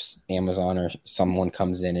 even if Amazon or someone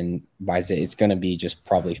comes in and buys it, it's going to be just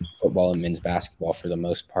probably football and men's basketball for the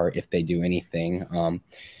most part if they do anything.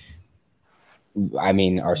 I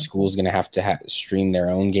mean, our school's going to have to stream their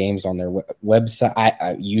own games on their website,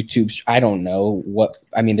 YouTube. I don't know what.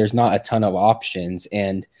 I mean, there's not a ton of options,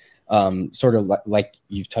 and sort of like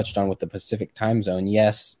you've touched on with the Pacific time zone.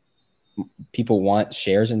 Yes, people want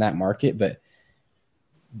shares in that market, but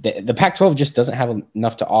the Pac-12 just doesn't have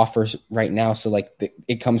enough to offer right now. So like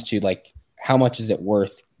it comes to like, how much is it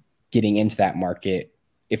worth getting into that market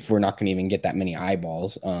if we're not going to even get that many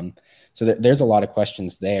eyeballs? So there's a lot of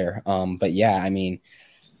questions there. But yeah, I mean,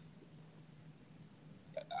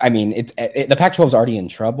 the Pac-12 is already in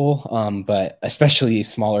trouble, but especially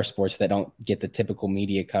smaller sports that don't get the typical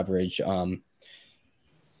media coverage.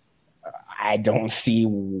 I don't see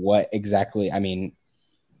what exactly. I mean,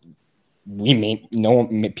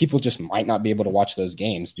 people just might not be able to watch those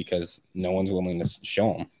games because no one's willing to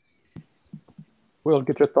show them. We'll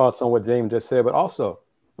get your thoughts on what James just said, but also,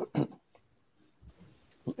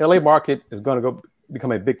 LA market is going to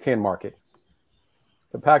become a Big Ten market.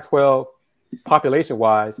 The Pac-12,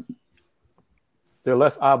 population-wise, there are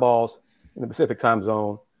less eyeballs in the Pacific time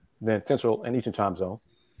zone than Central and Eastern time zone,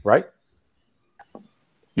 right?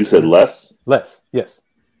 You said less? Less, yes.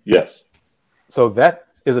 Yes. So that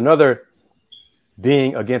is another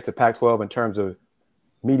ding against the Pac-12 in terms of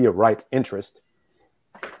media rights interest.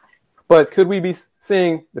 But could we be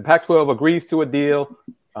seeing the Pac-12 agrees to a deal?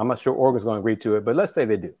 I'm not sure Oregon's going to agree to it, but let's say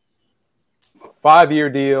they do. 5-year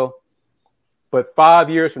deal, but 5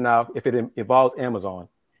 years from now, if it involves Amazon,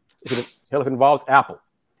 if it involves Apple,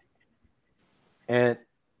 and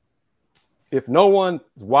if no one's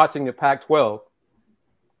watching the Pac-12,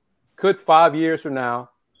 could 5 years from now,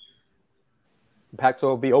 the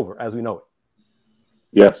Pac-12 be over as we know it?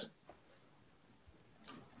 Yes.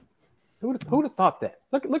 Who'd have thought that?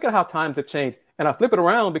 Look at how times have changed. And I flip it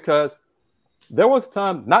around because there was a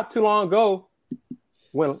time not too long ago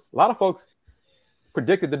when a lot of folks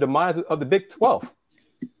predicted the demise of the Big 12.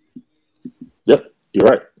 Yep, you're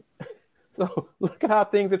right. So look at how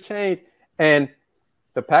things have changed. And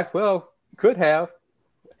the Pac-12 could have,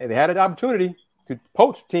 and they had an opportunity to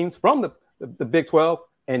poach teams from the Big 12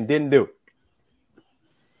 and didn't do it.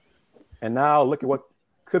 And now look at what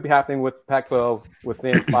could be happening with Pac-12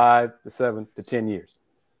 within 5 to 7 to 10 years.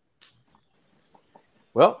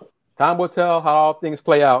 Well, time will tell how all things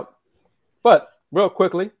play out. But real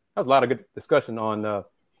quickly, that was a lot of good discussion on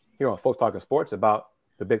here on Folks Talking Sports about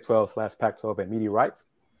the Big 12/Pac-12 and media rights.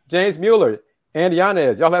 James Mueller and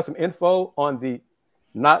Yanez, y'all have some info on the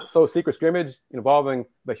not-so-secret scrimmage involving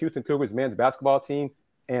the Houston Cougars men's basketball team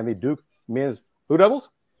and the Duke men's Blue Devils?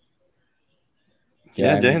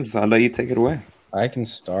 Yeah, James, I'll let you take it away. I can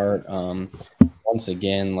start. Once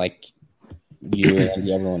again, like you and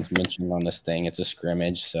everyone's mentioned on this thing, it's a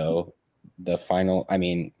scrimmage. So the final, I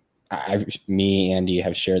mean, me, Andy,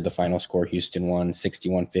 have shared the final score. Houston won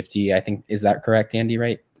 61-50. I think, is that correct, Andy?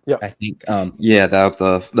 Right? Yeah, I think. Yeah, that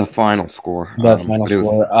was the final score. The final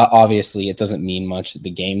score. Obviously, it doesn't mean much. The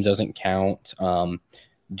game doesn't count.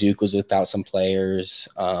 Duke was without some players,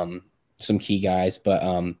 some key guys, but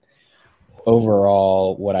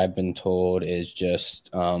overall, what I've been told is just,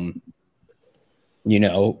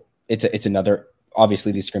 it's another.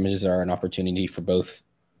 Obviously, these scrimmages are an opportunity for both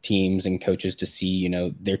teams and coaches to see,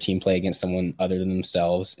 their team play against someone other than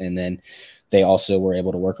themselves. And then they also were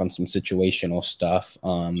able to work on some situational stuff.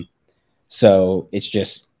 So it's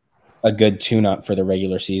just a good tune-up for the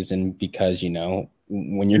regular season because,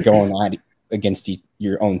 when you're going out against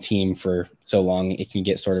your own team for so long, it can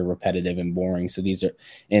get sort of repetitive and boring. So these are,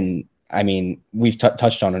 and I mean, we've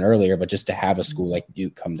touched on it earlier, but just to have a school like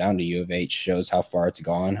Duke come down to U of H shows how far it's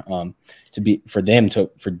gone. For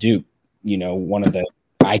Duke, one of the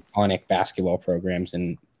iconic basketball programs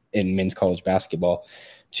in men's college basketball,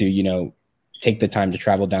 to take the time to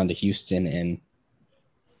travel down to Houston, and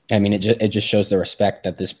I mean, it just shows the respect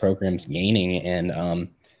that this program's gaining. And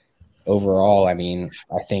overall, I mean,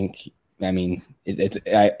 I think,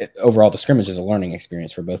 overall the scrimmage is a learning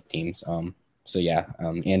experience for both teams. So yeah,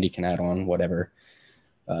 Andy can add on whatever.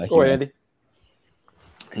 Go ahead, Andy.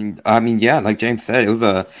 And I mean, yeah, like James said, it was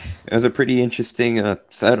a pretty interesting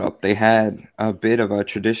setup. They had a bit of a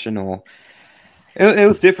traditional. It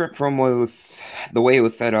was different from the way it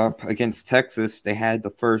was set up against Texas. They had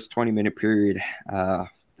the first 20-minute period, the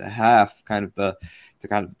half, to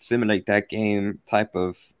kind of simulate that game type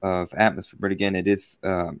of atmosphere. But again, it is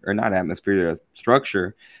or not atmosphere,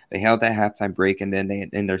 structure. They held that halftime break, and then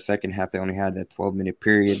in their second half, they only had that 12-minute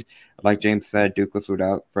period. Like James said, Duke was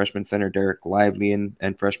without freshman center Derek Lively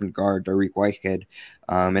and freshman guard Dariq Whitehead.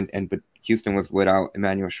 But Houston was without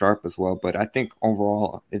Emmanuel Sharp as well. But I think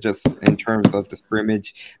overall, it just in terms of the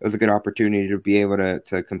scrimmage, it was a good opportunity to be able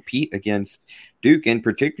to compete against Duke, in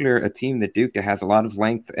particular, a team that Duke that has a lot of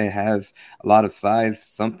length, it has a lot of size,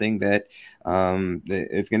 something that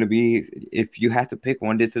it's going to be, if you had to pick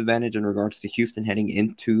one disadvantage in regards to Houston heading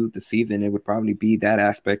into the season, it would probably be that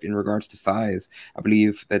aspect in regards to size. I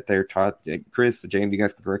believe that they're taught, Chris, James, you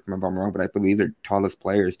guys can correct me if I'm wrong, but I believe their tallest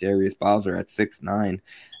player is Darius Bowser at 6'9",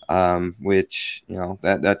 which, you know,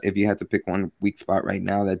 that if you had to pick one weak spot right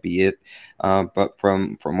now, that'd be it. But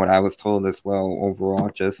from what I was told as well, overall,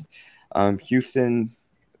 just Houston,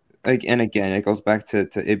 and again, it goes back to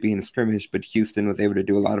it being a scrimmage, but Houston was able to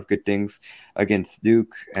do a lot of good things against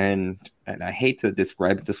Duke. And I hate to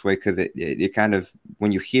describe it this way because it kind of,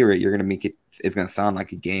 when you hear it, you're going to make it, it's going to sound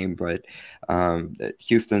like a game. But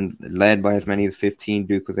Houston led by as many as 15.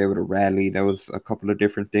 Duke was able to rally. There was a couple of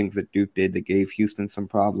different things that Duke did that gave Houston some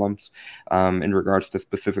problems in regards to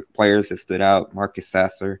specific players that stood out. Marcus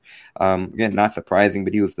Sasser, again, not surprising,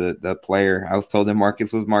 but he was the player. I was told that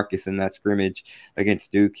Marcus was Marcus in that scrimmage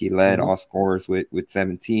against Duke. He led all scorers with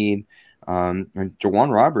 17. And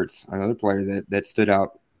Jawan Roberts, another player that stood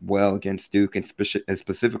out well against Duke, and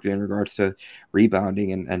specifically in regards to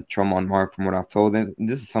rebounding and Tremont Mark, from what I've told. And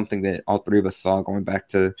this is something that all three of us saw going back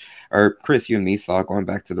to, or Chris, you and me saw going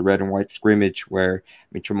back to the red and white scrimmage, where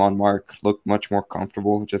Tremont Mark looked much more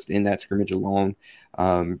comfortable just in that scrimmage alone.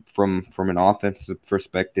 From an offensive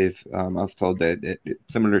perspective, I was told that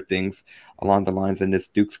similar things along the lines in this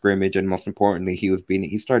Duke scrimmage, and most importantly,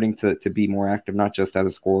 he's starting to be more active, not just as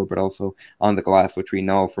a scorer, but also on the glass, which we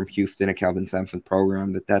know from Houston and Calvin Sampson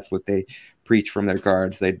program that's what they preach from their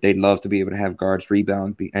guards. They love to be able to have guards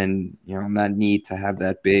rebound and, you know, not need to have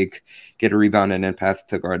that big get a rebound and then pass it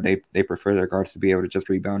to guard. They prefer their guards to be able to just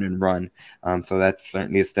rebound and run. So that's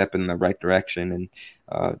certainly a step in the right direction.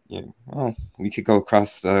 And we could go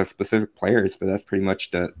across specific players, but that's pretty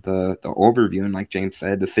much the overview. And like James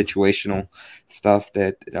said, the situational stuff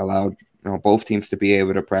that allowed both teams to be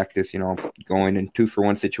able to practice, going in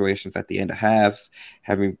 2-for-1 situations at the end of halves,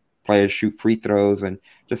 having players shoot free throws and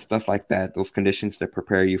just stuff like that. Those conditions that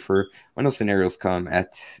prepare you for when those scenarios come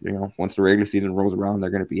once the regular season rolls around,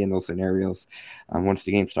 they're going to be in those scenarios once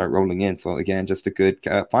the games start rolling in. So again, just a good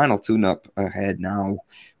final tune-up ahead now.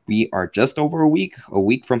 We are just over a week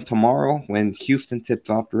from tomorrow, when Houston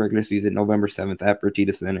tips off the regular season November 7th at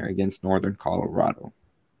Fertitta Center against Northern Colorado.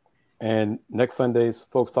 And next Sunday's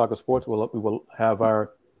Folks Talk of Sports, we will have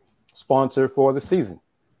our sponsor for the season.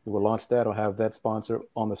 We will launch that. I'll have that sponsor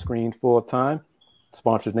on the screen full time. The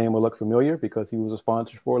sponsor's name will look familiar because he was a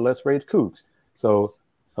sponsor for Let's Rage Cougs. So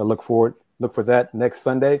look for that next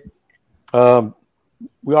Sunday. We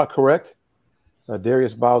are correct.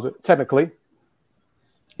 Darius Bowser technically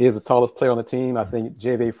is the tallest player on the team. I think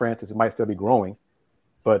J.V. Francis might still be growing,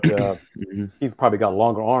 but he's probably got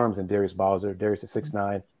longer arms than Darius Bowser. Darius is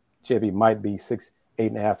 6'9". J.V. might be 6'8.5",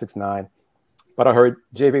 6'9". But I heard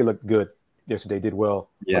J.V. looked good yesterday, did well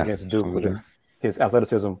against Duke with his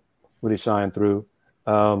athleticism really shined through.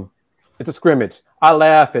 It's a scrimmage. I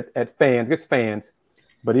laugh at fans,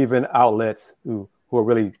 but even outlets who are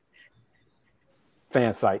really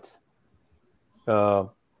fan sites.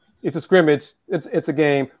 It's a scrimmage. It's a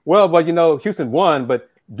game. Well, but Houston won,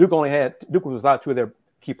 but Duke was out 2 of their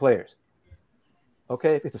key players.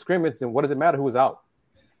 Okay, if it's a scrimmage, then what does it matter who was out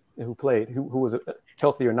and who played, who was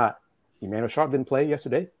healthy or not? Emmanuel Sharp didn't play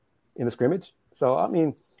yesterday in the scrimmage. So, I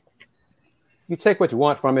mean, you take what you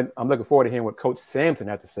want from it. I'm looking forward to hearing what Coach Sampson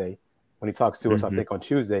has to say when he talks to us, I think, on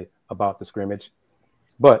Tuesday about the scrimmage.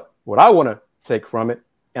 But what I want to take from it,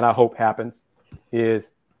 and I hope happens,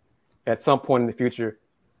 is at some point in the future,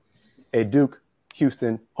 a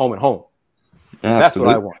Duke-Houston home and home. Absolutely. That's what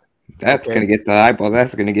I want. That's going to get the eyeball.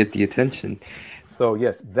 That's going to get the attention. So,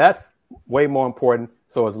 yes, that's way more important.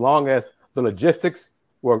 So as long as the logistics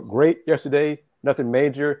were great yesterday, nothing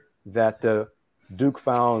major that Duke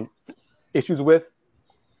found issues with,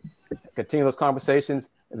 continue those conversations,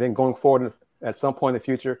 and then going forward at some point in the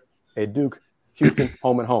future, a Duke-Houston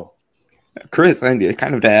home and home. Chris, and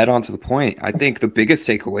kind of to add on to the point, I think the biggest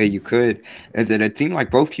takeaway you could is that it seemed like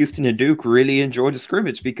both Houston and Duke really enjoyed the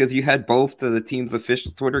scrimmage, because you had both of the team's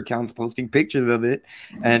official Twitter accounts posting pictures of it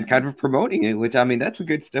and kind of promoting it, which, I mean, that's a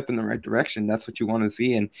good step in the right direction. That's what you want to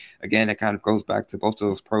see. And again, it kind of goes back to both of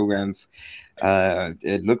those programs.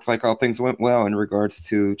 It looks like all things went well in regards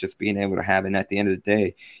to just being able to have it. And at the end of the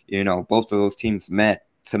day, both of those teams met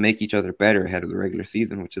to make each other better ahead of the regular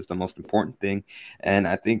season, which is the most important thing. And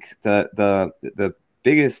I think the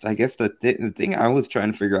biggest, I guess, the thing I was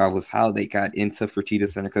trying to figure out was how they got into Fertitta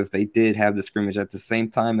Center, because they did have the scrimmage at the same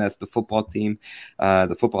time as the football team's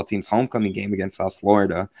homecoming game against South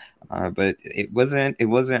Florida. But it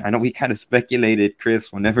wasn't. I know we kind of speculated,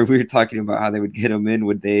 Kris, whenever we were talking about how they would get them in,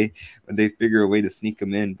 would they figure a way to sneak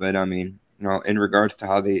them in? But I mean, in regards to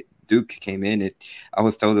how Duke came in, I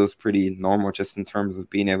was told it was pretty normal, just in terms of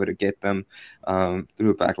being able to get them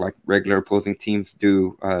through back like regular opposing teams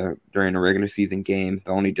do during a regular season game.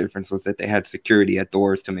 The only difference was that they had security at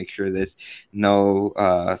doors to make sure that no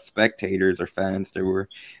spectators or fans that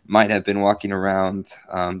might have been walking around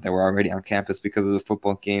that were already on campus because of the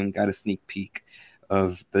football game got a sneak peek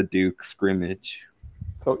of the Duke scrimmage.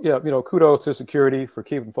 So yeah, kudos to security for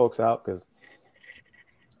keeping folks out, because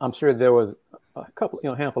I'm sure there was a couple,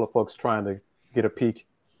 handful of folks trying to get a peek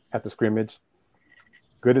at the scrimmage.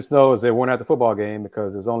 Goodness knows they weren't at the football game,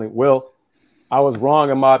 because there's only I was wrong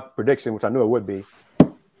in my prediction, which I knew it would be,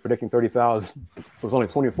 predicting 30,000. It was only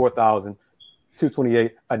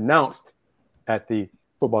 24,228 announced at the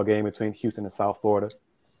football game between Houston and South Florida,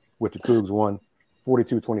 which the Cougs won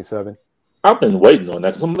 42-27. I've been waiting on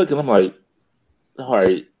that, because I'm like, all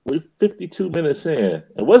right, we're 52 minutes in.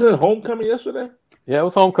 It wasn't homecoming yesterday? Yeah, it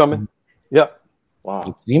was homecoming. Yep. Wow.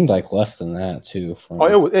 It seemed like less than that too.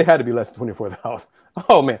 It had to be less than 24,000.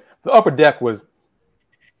 Oh man, the upper deck was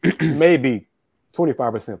maybe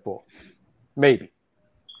 25% full, maybe.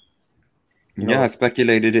 I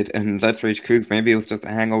speculated it, and Let's Rage Cougs, maybe it was just a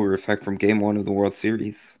hangover effect from Game 1 of the World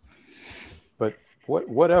Series. But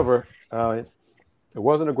whatever. It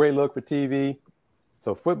wasn't a great look for TV.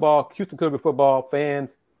 So Houston Cougar football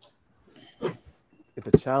fans, it's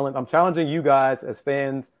a challenge. I'm challenging you guys as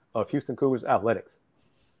fans of Houston Cougars athletics.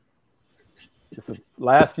 It's the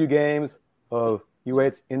last few games of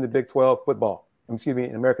UH in the Big 12 football. In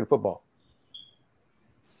American football.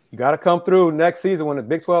 You got to come through next season when the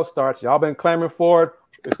Big 12 starts. Y'all been clamoring for it.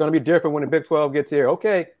 It's going to be different when the Big 12 gets here.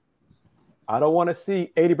 Okay. I don't want to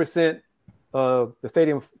see 80% of the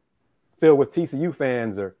stadium filled with TCU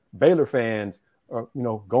fans or Baylor fans, or,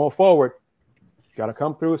 going forward. You got to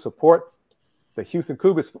come through, support the Houston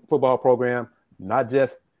Cougars football program, not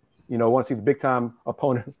just, want to see the big time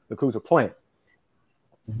opponent the Cougs are playing.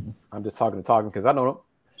 Mm-hmm. I'm just talking because I don't know.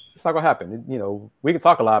 It's not going to happen. We can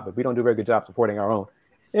talk a lot, but we don't do a very good job supporting our own.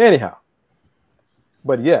 Anyhow.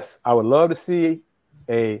 But yes, I would love to see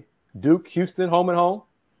a Duke Houston home and home.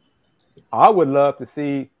 I would love to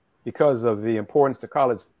see, because of the importance to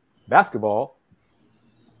college basketball,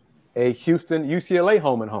 a Houston UCLA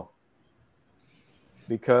home and home,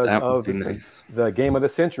 because of the game of the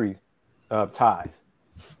century ties.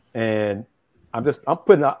 And I'm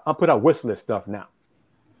putting out wish list stuff now.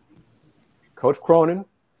 Coach Cronin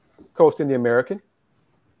coached in the American.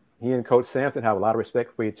 He and Coach Sampson have a lot of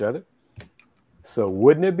respect for each other. So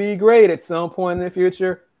wouldn't it be great at some point in the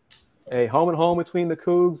future, a home and home between the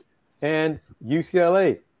Cougs and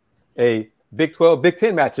UCLA, a Big 12, Big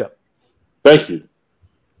 10 matchup? Thank you.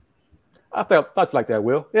 I thought you like that,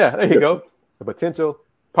 Will. Yeah, there you go. The potential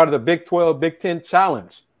part of the Big 12, Big 10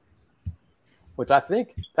 challenge, which I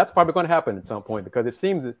think that's probably going to happen at some point, because it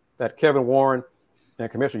seems that Kevin Warren and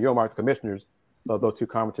Commissioner Yormark, the commissioners of those two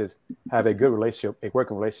conferences, have a good relationship, a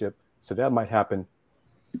working relationship. So that might happen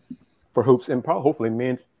for hoops and hopefully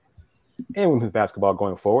men's and women's basketball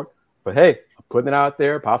going forward. But hey, I'm putting it out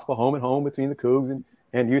there, possible home and home between the Cougs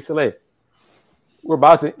and UCLA. We're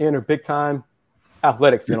about to enter big time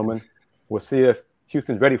athletics, gentlemen. We'll see if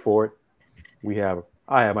Houston's ready for it.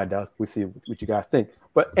 I have my doubts. We'll see what you guys think.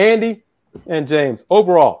 But Andy and James,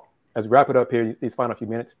 overall, as we wrap it up here, these final few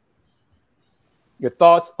minutes, your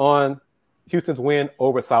thoughts on Houston's win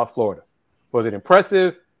over South Florida. Was it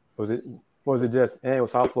impressive? Was it just, it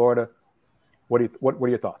was South Florida? What are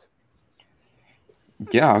your thoughts?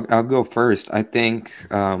 Yeah, I'll go first. I think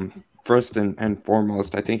first and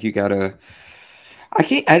foremost, I think you gotta.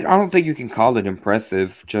 I don't think you can call it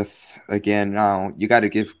impressive. Just again, now you got to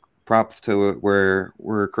give props to it where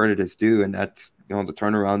credit is due, and that's the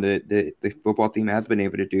turnaround that the football team has been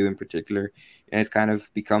able to do in particular, and it's kind of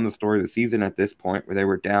become the story of the season at this point, where they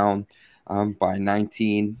were down by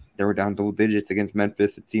 19. They were down double digits against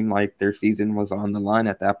Memphis. It seemed like their season was on the line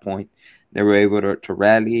at that point. They were able to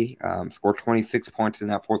rally, score 26 points in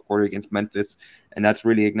that fourth quarter against Memphis, and that's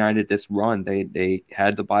really ignited this run. They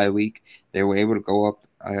had the bye week. They were able to go up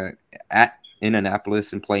at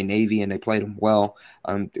Indianapolis and play Navy, and they played them well.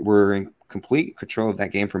 Were in complete control of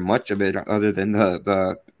that game for much of it, other than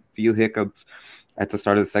the few hiccups at the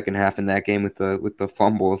start of the second half in that game with the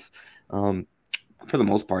fumbles. For the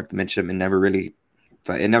most part, the midshipmen never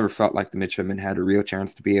felt like the midshipmen had a real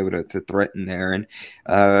chance to be able to threaten there. And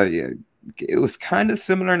it was kind of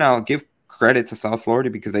similar. Now, I'll give credit to South Florida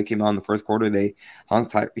because they came out in the first quarter. They hung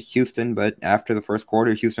tight with Houston, but after the first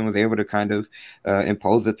quarter, Houston was able to kind of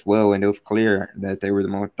impose its will, and it was clear that they were the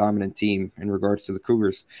most dominant team in regards to the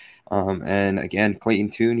Cougars. And again,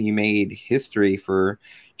 Clayton Tune, he made history for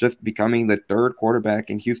just becoming the third quarterback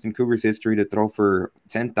in Houston Cougars history to throw for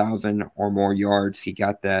 10,000 or more yards. He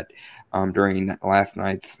got that during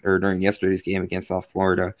yesterday's game against South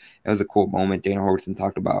Florida. It was a cool moment. Dana Holgorsen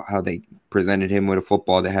talked about how they presented him with a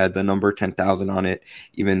football that had the number 10,000 on it.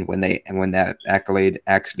 Even when that accolade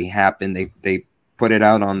actually happened, they put it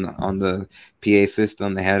out on the PA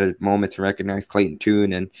system. They had a moment to recognize Clayton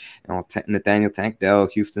Tune, and Nathaniel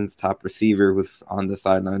Tankdell, Houston's top receiver, was on the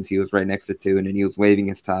sidelines. He was right next to Tune, and he was waving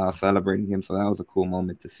his towel, celebrating him. So that was a cool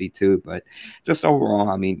moment to see too. But just overall,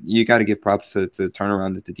 I mean, you got to give props to turn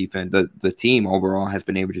around that the defense, the team overall has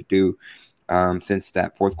been able to do. Since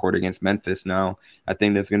that fourth quarter against Memphis. Now, I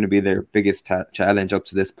think that's going to be their biggest challenge up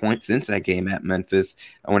to this point since that game at Memphis.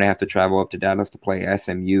 I want to have to travel up to Dallas to play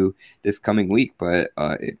SMU this coming week, but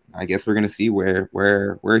I guess we're going to see where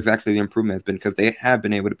exactly the improvement has been, because they have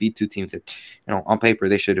been able to beat two teams that, on paper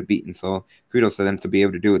they should have beaten. So kudos to them to be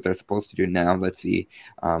able to do what they're supposed to do now. Let's see.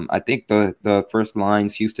 I think the first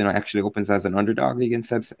lines, Houston actually opens as an underdog against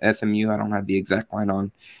SMU. I don't have the exact line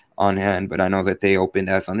on hand, but I know that they opened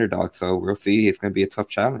as underdogs, so we'll see. It's going to be a tough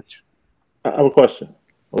challenge. I have a question.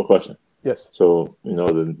 Yes. So,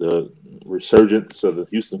 the resurgence of the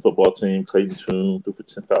Houston football team, Clayton Tune threw for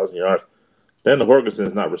 10,000 yards. Dana Holgorsen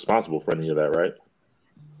is not responsible for any of that, right?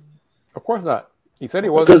 Of course not. He said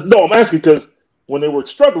he wasn't. No, I'm asking because when they were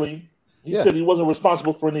struggling, he said he wasn't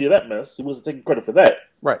responsible for any of that mess. He wasn't taking credit for that.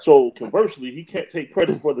 Right. So, conversely, he can't take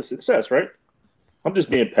credit for the success, right? I'm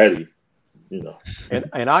just being petty.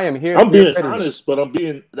 And I am here. I'm being honest, but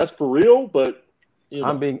that's for real. But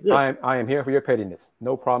I am here for your pettiness.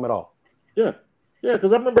 No problem at all. Yeah,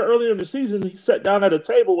 because I remember earlier in the season he sat down at a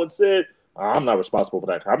table and said, "I'm not responsible for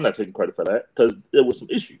that. I'm not taking credit for that because there was some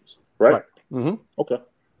issues." Right. Mm-hmm. Okay.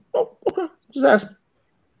 Oh, okay. Just asking.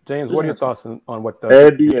 James, what are your thoughts on what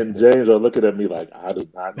Andy and James are looking at me like I do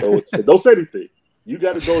not know what to say. Don't say anything. You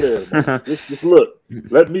got to go there. Man. just look.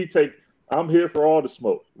 Let me take. I'm here for all the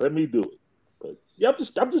smoke. Let me do it. Yeah,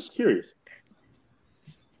 I'm just curious.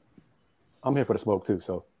 I'm here for the smoke too,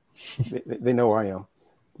 so they know where I am.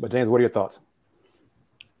 But James, what are your thoughts?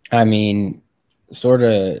 I mean, sort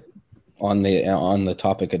of on the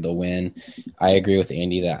topic of the win, I agree with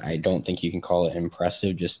Andy that I don't think you can call it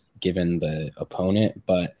impressive just given the opponent,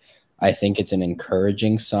 but I think it's an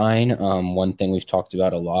encouraging sign. One thing we've talked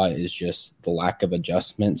about a lot is just the lack of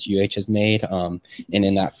adjustments UH has made. And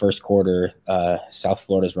in that first quarter, South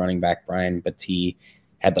Florida's running back, Brian Battie,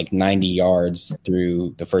 had like 90 yards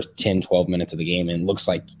through the first 10, 12 minutes of the game. And it looks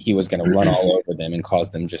like he was going to run all over them and cause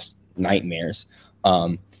them just nightmares.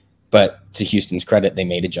 But to Houston's credit, they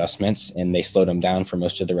made adjustments and they slowed them down for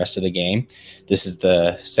most of the rest of the game. This is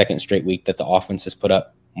the second straight week that the offense has put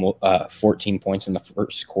up 14 points in the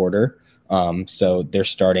first quarter. So they're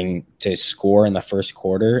starting to score in the first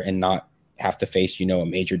quarter and not have to face, a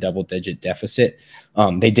major double-digit deficit.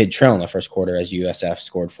 They did trail in the first quarter as USF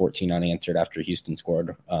scored 14 unanswered after Houston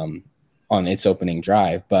scored on its opening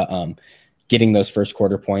drive. But getting those first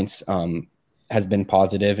quarter points has been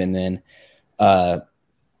positive. And then,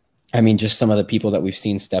 just some of the people that we've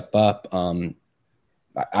seen step up.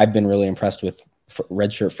 I've been really impressed with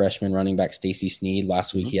redshirt freshman running back Stacy Sneed.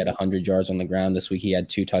 Last week he had 100 yards on the ground. This week he had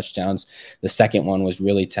 2 touchdowns. The second one was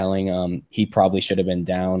really telling. He probably should have been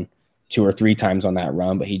down 2 or 3 times on that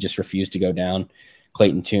run, but he just refused to go down.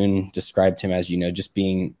 Clayton Tune described him as, just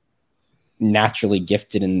being naturally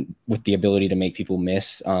gifted and with the ability to make people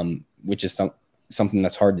miss, which is something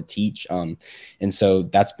that's hard to teach. And so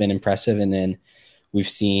that's been impressive. And then we've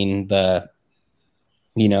seen the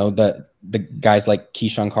guys like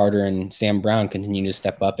Keyshawn Carter and Sam Brown continue to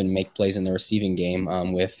step up and make plays in the receiving game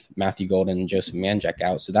with Matthew Golden and Joseph Manjack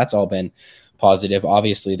out. So that's all been positive.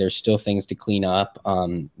 Obviously, there's still things to clean up.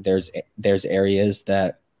 There's areas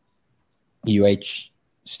that UH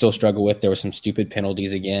still struggle with. There were some stupid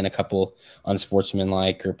penalties again, a couple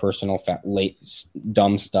unsportsmanlike or personal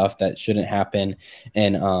dumb stuff that shouldn't happen.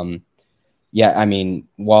 And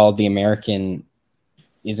while the American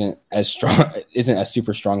isn't a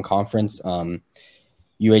super strong conference,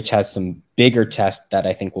 UH has some bigger tests that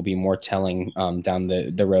I think will be more telling down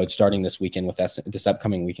the road, starting this weekend with this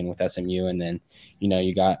upcoming weekend with SMU, and then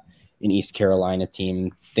you got an East Carolina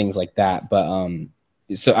team, things like that. But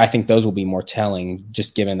so I think those will be more telling,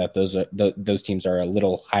 just given that those teams are a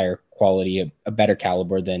little higher quality, a better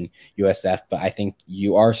caliber than USF. But I think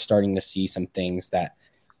you are starting to see some things that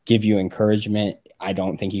give you encouragement. I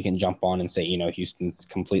don't think you can jump on and say, Houston's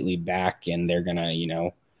completely back and they're going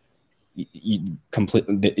to,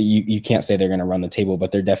 you can't say they're going to run the table,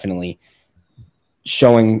 but they're definitely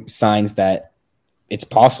showing signs that it's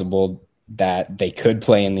possible that they could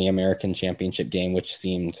play in the American Championship game, which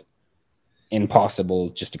seemed impossible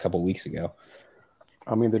just a couple weeks ago.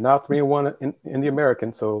 I mean, they're now 3-1 in the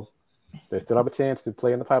American, so they still have a chance to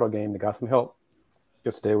play in the title game. They got some help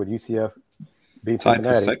yesterday with UCF beating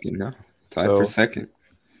Cincinnati. Tied for second.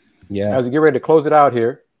 Yeah. As we get ready to close it out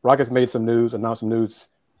here, Rockets announced some news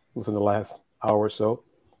within the last hour or so.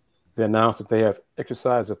 They announced that they have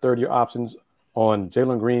exercised the third-year options on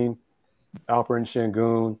Jalen Green, Alperen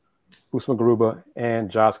Şengün, Usman Garuba, and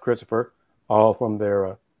Josh Christopher, all from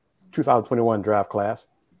their 2021 draft class.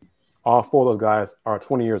 All four of those guys are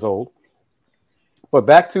 20 years old. But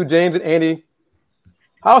back to James and Andy.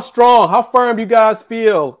 How firm do you guys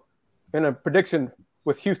feel in a prediction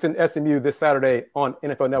with Houston SMU this Saturday on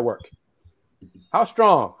NFL Network? How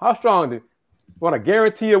strong? Do you want to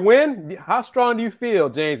guarantee a win? How strong do you feel,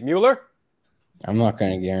 James Mueller? I'm not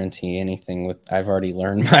going to guarantee anything. I've already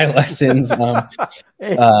learned my lessons.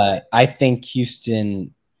 I think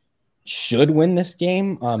Houston should win this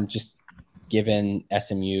game. Just given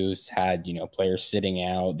SMU's had, players sitting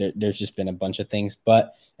out, there's just been a bunch of things,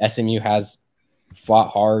 but SMU has fought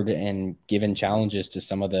hard and given challenges to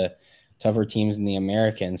some of the tougher teams in the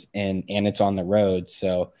Americans, and it's on the road.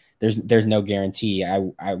 So there's no guarantee. I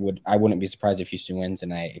wouldn't be surprised if Houston wins,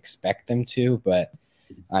 and I expect them to, but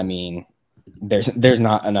I mean, there's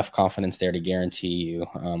not enough confidence there to guarantee you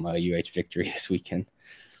a UH victory this weekend.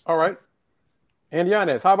 All right. And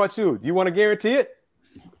Yanez, how about you? Do you want to guarantee it?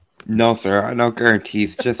 No, sir. No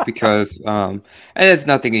guarantees, just because and it's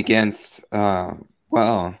nothing against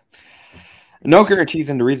no guarantees,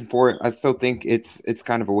 and the reason for it, I still think it's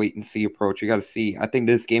kind of a wait and see approach. You got to see. I think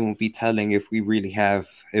this game will be telling if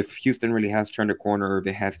Houston really has turned a corner, or if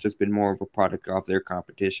it has just been more of a product of their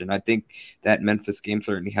competition. I think that Memphis game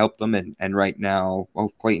certainly helped them, and right now,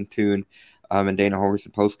 both Clayton Tune and Dana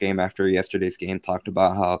Holgorsen post game after yesterday's game talked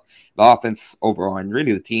about how the offense overall and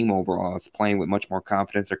really the team overall is playing with much more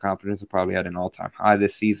confidence. Their confidence is probably at an all-time high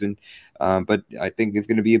this season. But I think it's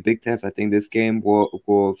going to be a big test. I think this game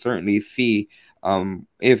will certainly see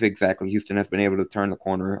if exactly Houston has been able to turn the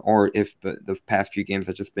corner, or if the past few games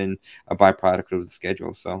have just been a byproduct of the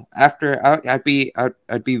schedule. So I'd be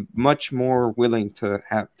much more willing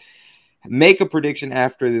to make a prediction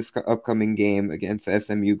after this upcoming game against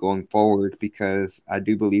SMU going forward, because I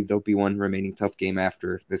do believe there'll be one remaining tough game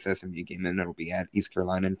after this SMU game, and it'll be at East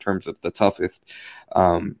Carolina in terms of the toughest.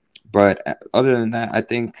 But other than that, I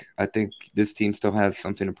think this team still has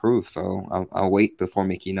something to prove. So I'll wait before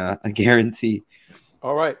making a guarantee.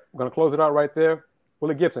 All right. I'm going to close it out right there.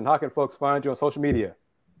 Willie Gibson, how can folks find you on social media?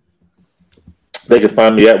 They can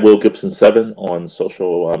find me at WillGibson7 on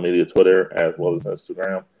social media, Twitter, as well as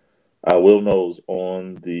Instagram. Will knows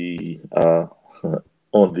on the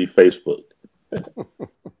Facebook.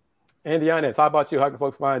 Andy Yanez, how about you? How can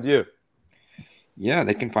folks find you? Yeah,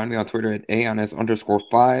 they can find me on Twitter at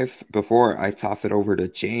 @Yanez_5. Before I toss it over to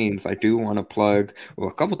James, I do want to plug,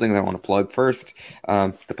 a couple things I want to plug. First,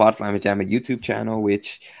 the Pod Slam and Jamma YouTube channel,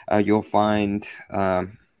 which you'll find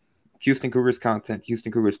Houston Cougars content,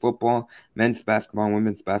 Houston Cougars football, men's basketball, and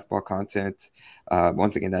women's basketball content.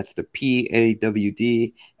 Once again, that's the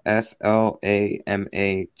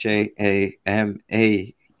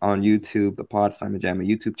PAWDSLAMAJAMA on YouTube, the Pod Slam and Jamma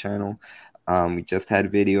YouTube channel. We just had a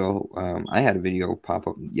video. I had a video pop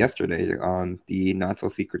up yesterday on the Not So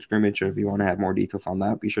Secret scrimmage. If you want to have more details on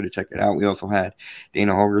that, be sure to check it out. We also had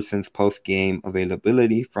Dana Holgorsen's post-game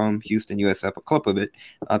availability from Houston USF, a clip of it.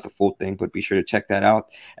 Not the full thing, but be sure to check that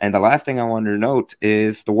out. And the last thing I wanted to note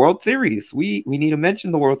is the World Series. We need to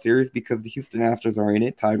mention the World Series because the Houston Astros are in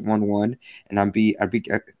it, tied 1-1. And I'd be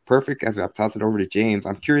perfect as I toss it over to James.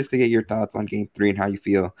 I'm curious to get your thoughts on Game 3 and how you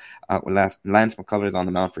feel with Lance McCullers on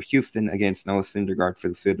the mound for Houston against Noah Syndergaard for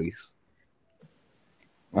the Phillies.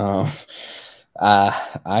 I'm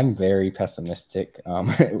very pessimistic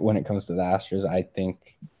when it comes to the Astros. I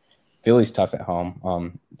think Philly's tough at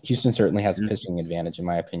home. Houston certainly has a pitching advantage, in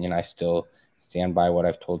my opinion. I still stand by what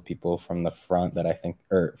I've told people from the front that I think,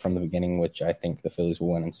 or from the beginning, which I think the Phillies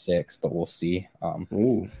will win in 6, but we'll see.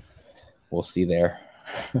 We'll see there.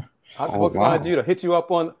 How can folks find you to hit you up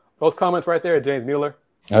on those comments right there, James Mueller?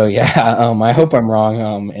 Oh, yeah. I hope I'm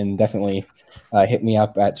wrong. And definitely hit me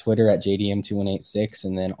up at Twitter at JDM2186.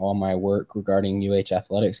 And then all my work regarding UH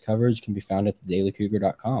athletics coverage can be found at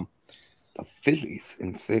thedailycougar.com. The Phillies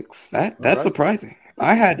in 6. That's right. surprising.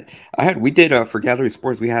 We did for Gallery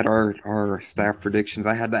Sports. We had our staff predictions.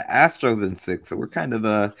 I had the Astros in 6, so we're kind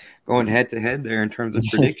of going head to head there in terms of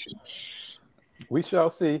predictions. We shall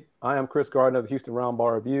see. I am Kris Gardner of the Houston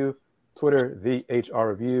Roundball Review, Twitter the HR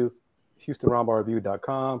Review,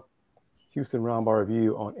 HoustonRoundballReview.com, Houston Roundball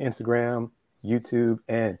Review on Instagram, YouTube,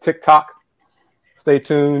 and TikTok. Stay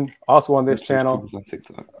tuned. Also on this channel,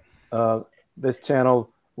 this channel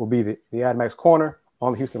will be the AdMax Corner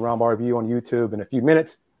on the Houston Roundball Review on YouTube in a few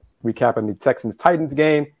minutes, recapping the Texans-Titans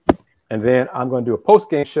game. And then I'm going to do a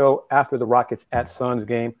post-game show after the Rockets at Suns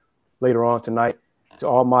game later on tonight. To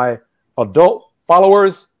all my adult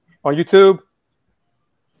followers on YouTube,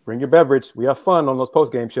 bring your beverage. We have fun on those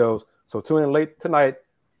post-game shows. So tune in late tonight,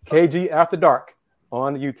 KG After Dark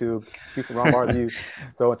on YouTube, Houston Roundball Review.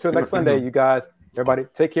 So until next Sunday, you guys, everybody,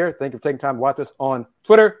 take care. Thank you for taking time to watch us on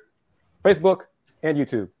Twitter, Facebook, and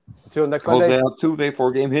YouTube. Until next Sunday. Jose Altuve,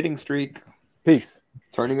 4-game hitting streak. Peace.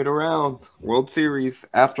 Turning it around. World Series.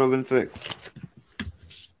 Astros in 6.